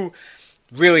do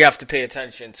really have to pay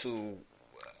attention to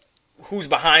who's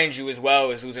behind you as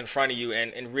well as who's in front of you,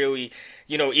 and really,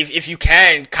 if you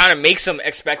can, kind of make some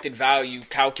expected value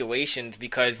calculations,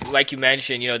 because like you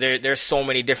mentioned, there's so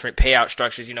many different payout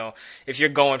structures. If you're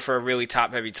going for a really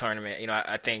top-heavy tournament,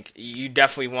 I think you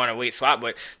definitely want a late swap,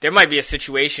 but there might be a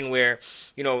situation where,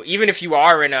 even if you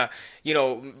are in a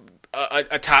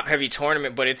top-heavy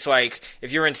tournament, but it's like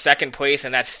if you're in second place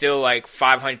and that's still like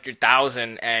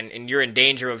 500,000 and you're in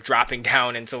danger of dropping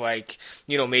down into like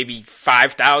maybe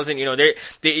 5,000.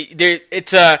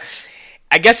 It's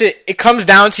I guess it comes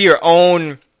down to your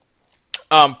own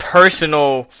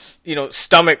personal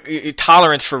stomach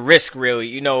tolerance for risk.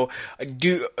 Really,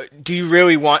 do you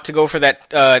really want to go for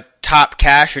that top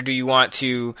cash, or do you want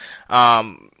to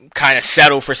kind of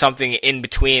settle for something in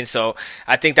between? So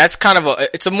I think that's kind of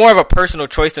it's more of a personal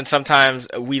choice than sometimes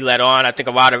we let on. I think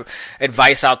a lot of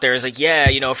advice out there is like,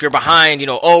 if you're behind,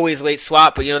 always late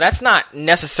swap, but that's not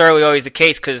necessarily always the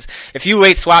case, because if you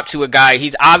late swap to a guy,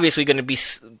 he's obviously going to be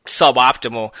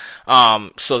suboptimal.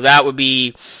 So that would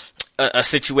be a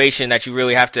situation that you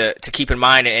really have to keep in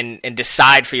mind and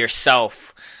decide for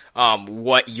yourself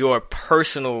what your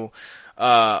personal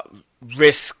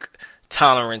risk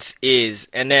tolerance is.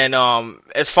 And then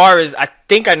as far as, I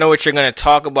think I know what you're going to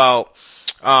talk about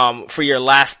for your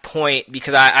last point,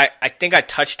 because I think I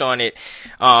touched on it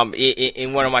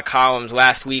in one of my columns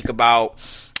last week about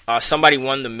somebody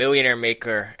won the Millionaire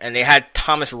Maker, and they had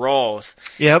Thomas Rawls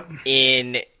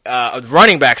in a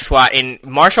running back slot, and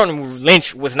Marshawn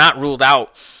Lynch was not ruled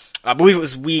out. I believe it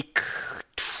was week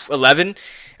 11.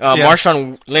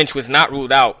 Marshawn Lynch was not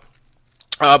ruled out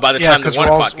by the time the 1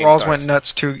 o'clock game Rawls starts. went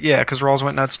nuts because Rawls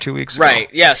went nuts 2 weeks ago. Right,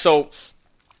 yeah, so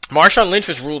Marshawn Lynch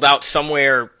was ruled out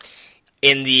somewhere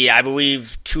in the, I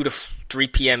believe, 2 to 3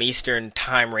 p.m. Eastern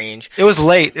time range. It was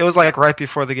late. It was like right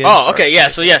before the game. Oh, okay, yeah.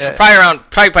 So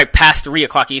probably past 3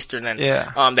 o'clock Eastern then.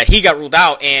 Yeah. That he got ruled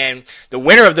out, and the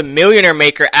winner of the Millionaire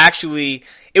Maker actually,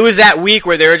 it was that week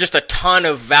where there were just a ton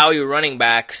of value running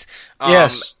backs.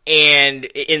 Yes. And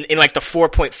in like the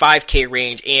 4.5K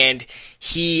range, and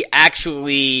he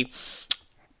actually,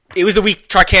 it was the week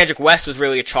Charkandrick West was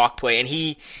really a chalk play, and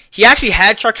he actually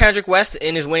had Charkandrick West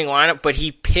in his winning lineup, but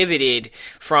he pivoted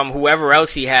from whoever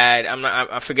else he had.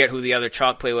 I forget who the other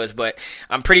chalk play was, but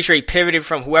I'm pretty sure he pivoted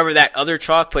from whoever that other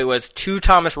chalk play was to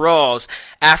Thomas Rawls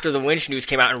after the Lynch news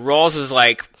came out, and Rawls was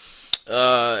like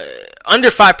under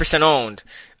 5% owned,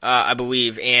 I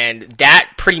believe, and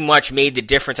that pretty much made the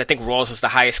difference. I think Rawls was the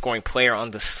highest scoring player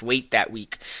on the slate that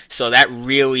week, so that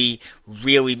really,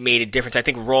 really made a difference. I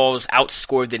think Rawls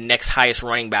outscored the next highest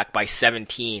running back by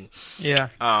 17. Yeah.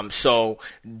 So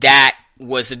that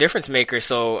was the difference maker.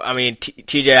 So I mean,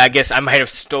 TJ, I guess I might have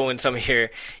stolen some of your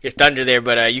thunder there,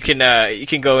 but you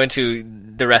can go into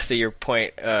the rest of your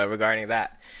point regarding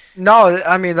that. No,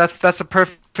 I mean that's a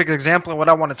perfect example of what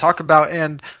I want to talk about,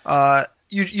 and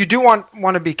you do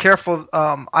want to be careful.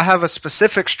 I have a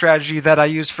specific strategy that I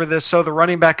use for this. So the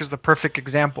running back is the perfect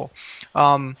example.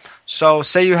 So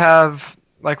say you have,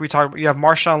 like we talked about, you have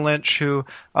Marshawn Lynch, who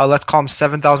let's call him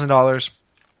 $7,000,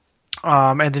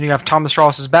 and then you have Thomas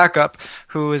Rawls' backup,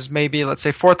 who is maybe, let's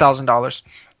say, $4,000.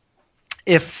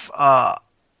 If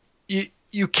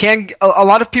you can, a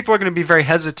lot of people are going to be very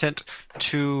hesitant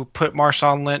to put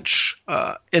Marshawn Lynch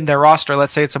in their roster.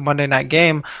 Let's say it's a Monday night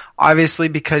game, obviously,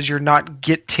 because you're not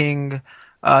getting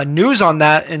news on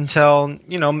that until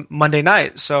Monday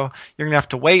night. So you're going to have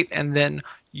to wait, and then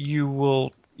you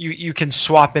will you can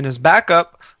swap in his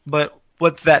backup, but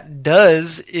what that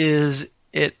does is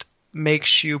it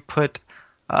makes you put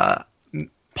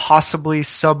possibly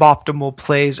suboptimal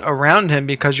plays around him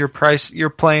because you're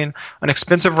playing an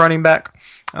expensive running back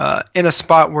in a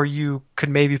spot where you could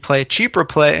maybe play a cheaper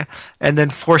play, and then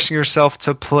forcing yourself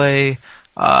to play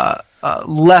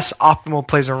less optimal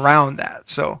plays around that.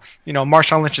 So,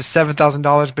 Marshawn Lynch is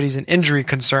 $7,000, but he's an injury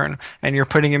concern, and you're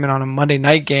putting him in on a Monday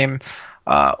night game.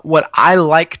 What I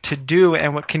like to do,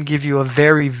 and what can give you a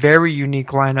very, very unique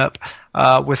lineup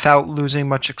without losing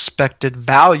much expected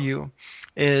value,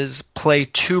 is play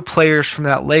two players from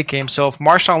that late game. So if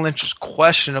Marshawn Lynch is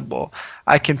questionable,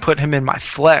 I can put him in my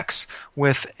flex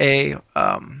with a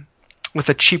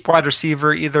cheap wide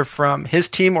receiver, either from his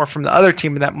team or from the other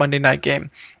team in that Monday night game.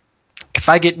 If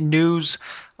I get news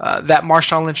that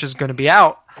Marshawn Lynch is going to be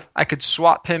out, I could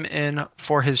swap him in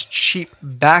for his cheap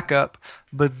backup,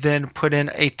 but then put in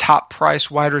a top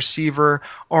price wide receiver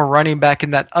or running back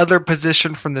in that other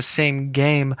position from the same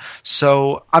game.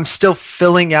 So I'm still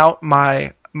filling out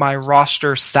my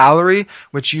roster salary,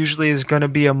 which usually is going to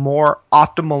be a more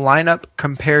optimal lineup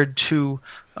compared to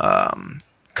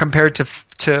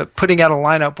putting out a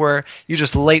lineup where you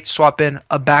just late swap in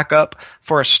a backup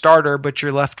for a starter, but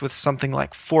you're left with something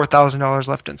like $4,000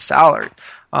 left in salary.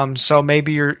 So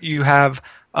maybe you have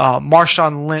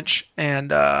Marshawn Lynch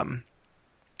and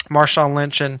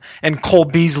Cole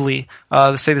Beasley.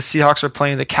 Say the Seahawks are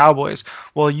playing the Cowboys.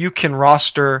 Well, you can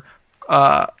roster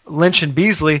Lynch and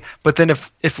Beasley, but then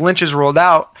if Lynch is rolled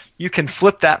out, you can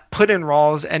flip that, put in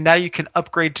Rawls, and now you can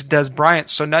upgrade to Des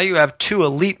Bryant. So now you have two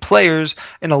elite players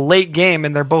in a late game,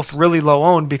 and they're both really low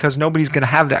owned because nobody's going to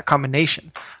have that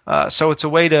combination. So it's a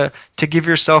way to give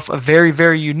yourself a very,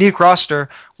 very unique roster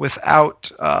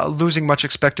without losing much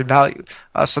expected value.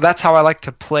 So that's how I like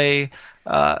to play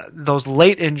those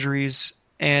late injuries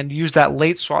and use that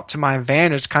late swap to my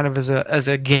advantage, kind of as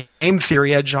a game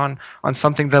theory edge on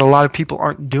something that a lot of people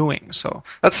aren't doing. So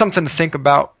that's something to think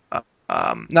about.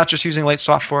 Not just using late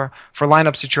swap for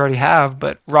lineups that you already have,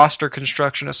 but roster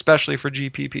construction, especially for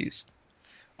GPPs.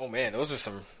 Oh man, those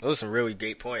are some really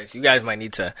great points. You guys might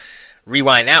need to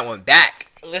rewind that one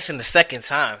back. Listen the second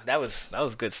time. That was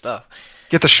good stuff.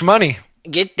 Get the shmoney.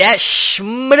 Get that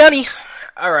shmoney.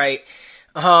 All right.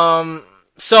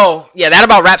 So yeah, that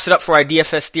about wraps it up for our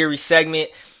DFS Theory segment.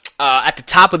 At the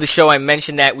top of the show, I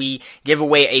mentioned that we give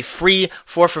away a free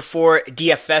 4for4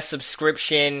 DFS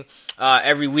subscription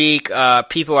every week.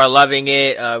 People are loving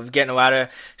it. We're getting a lot of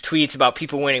tweets about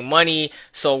people winning money.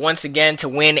 So once again, to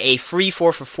win a free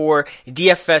 4for4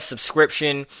 DFS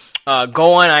subscription,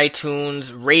 go on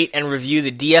iTunes, rate and review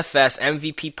the DFS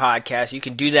MVP podcast. You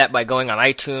can do that by going on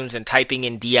iTunes and typing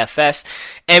in DFS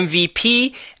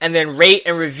MVP, and then rate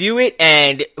and review it.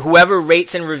 And whoever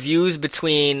rates and reviews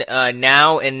between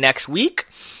now and next week,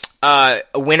 a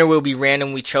winner will be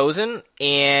randomly chosen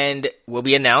and will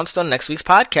be announced on next week's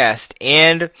podcast.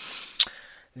 And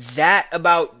that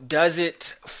about does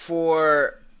it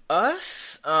for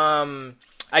us.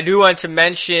 I do want to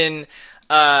mention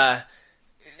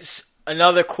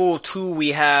another cool tool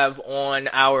we have on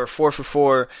our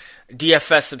 4for4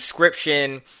 DFS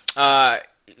subscription.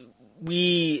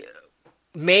 We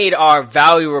made our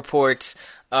value reports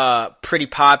pretty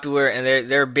popular, and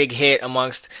they're a big hit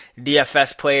amongst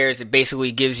DFS players. It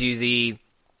basically gives you the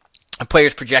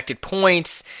player's projected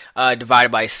points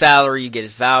divided by his salary. You get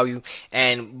his value,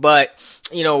 but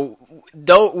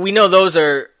though we know those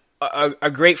are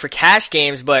great for cash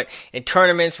games, but in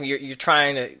tournaments when you're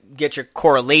trying to get your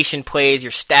correlation plays,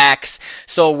 your stacks.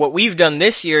 So what we've done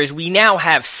this year is we now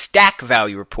have stack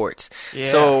value reports. Yeah.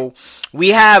 So we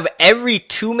have every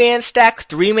 2-man stack,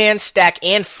 3-man stack,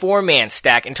 and 4-man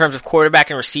stack in terms of quarterback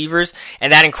and receivers,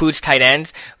 and that includes tight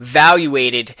ends,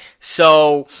 valuated.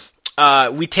 So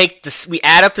we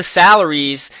add up the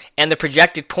salaries and the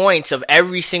projected points of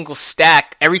every single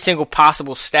stack, every single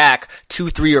possible stack, 2,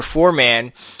 3, or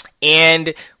 4-man,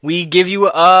 and we give you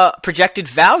a projected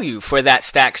value for that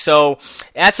stack. So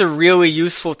that's a really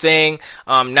useful thing.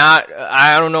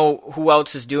 I don't know who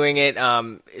else is doing it.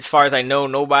 As far as I know,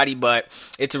 nobody, but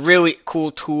it's a really cool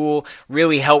tool,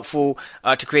 really helpful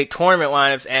to create tournament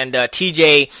lineups. And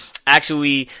TJ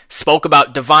actually spoke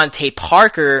about Devontae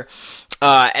Parker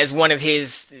as one of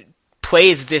his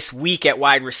plays this week at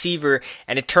wide receiver,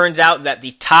 and it turns out that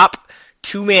the top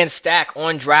 2-man stack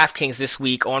on DraftKings this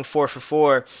week on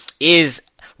 4for4 is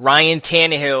Ryan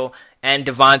Tannehill and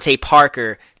Devontae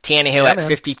Parker. Tannehill at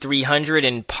 5,300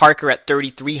 and Parker at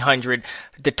 3,300.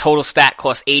 The total stack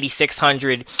costs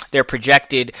 8,600. They're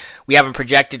projected. We have them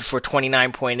projected for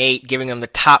 29.8, giving them the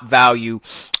top value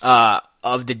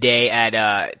of the day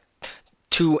at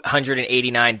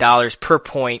 $289 per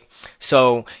point.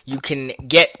 So you can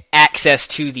get access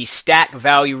to the stack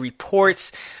value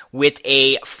reports with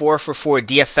a 4-for-4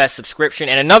 DFS subscription.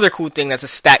 And another cool thing that the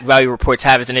stack value reports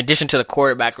have is, in addition to the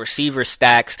quarterback receiver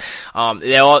stacks,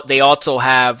 they also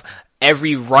have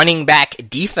every running back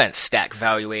defense stack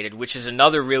valuated, which is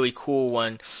another really cool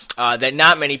one that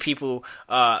not many people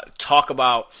talk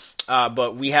about.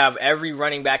 But we have every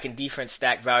running back and defense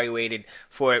stack valuated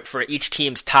for each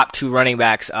team's top 2 running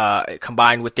backs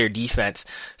combined with their defense.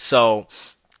 So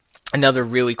another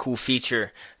really cool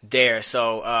feature there.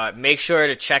 So make sure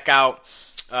to check out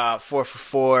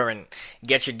 4-for-4 and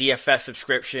get your DFS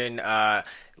subscription.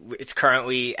 It's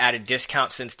currently at a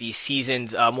discount since the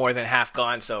season's more than half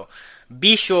gone. So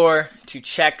be sure to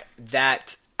check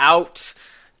that out.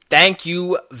 Thank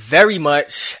you very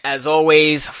much, as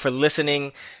always, for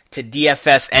listening to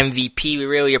DFS MVP. We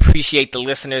really appreciate the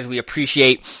listeners. We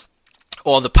appreciate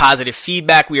all the positive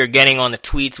feedback we are getting on the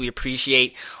tweets. We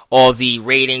appreciate all the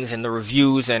ratings and the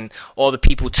reviews and all the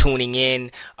people tuning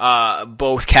in,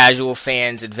 both casual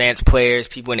fans, advanced players,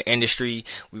 people in the industry.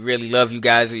 We really love you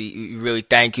guys. We really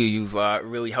thank you. You've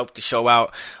really helped the show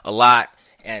out a lot.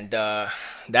 And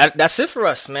that's it for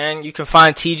us, man. You can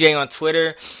find TJ on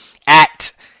Twitter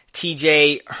at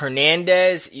TJ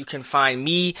Hernandez. You can find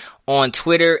me on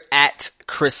Twitter at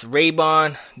Chris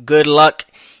Raybon. Good luck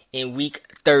in week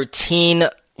 13.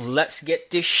 Let's get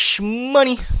this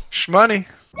shmoney. Shmoney.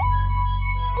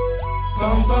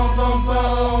 Boom, boom, boom,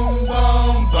 boom,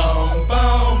 boom, boom, boom,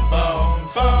 boom, boom.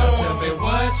 Now tell me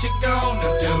what you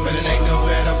gonna do when it ain't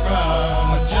nowhere to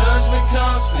run. When judgment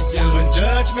comes for you. When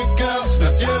judgment comes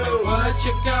for you. Tell me what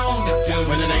you gonna do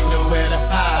when it ain't nowhere to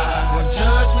hide. When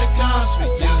judgment comes for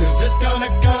you. 'Cause it's gonna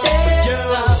come.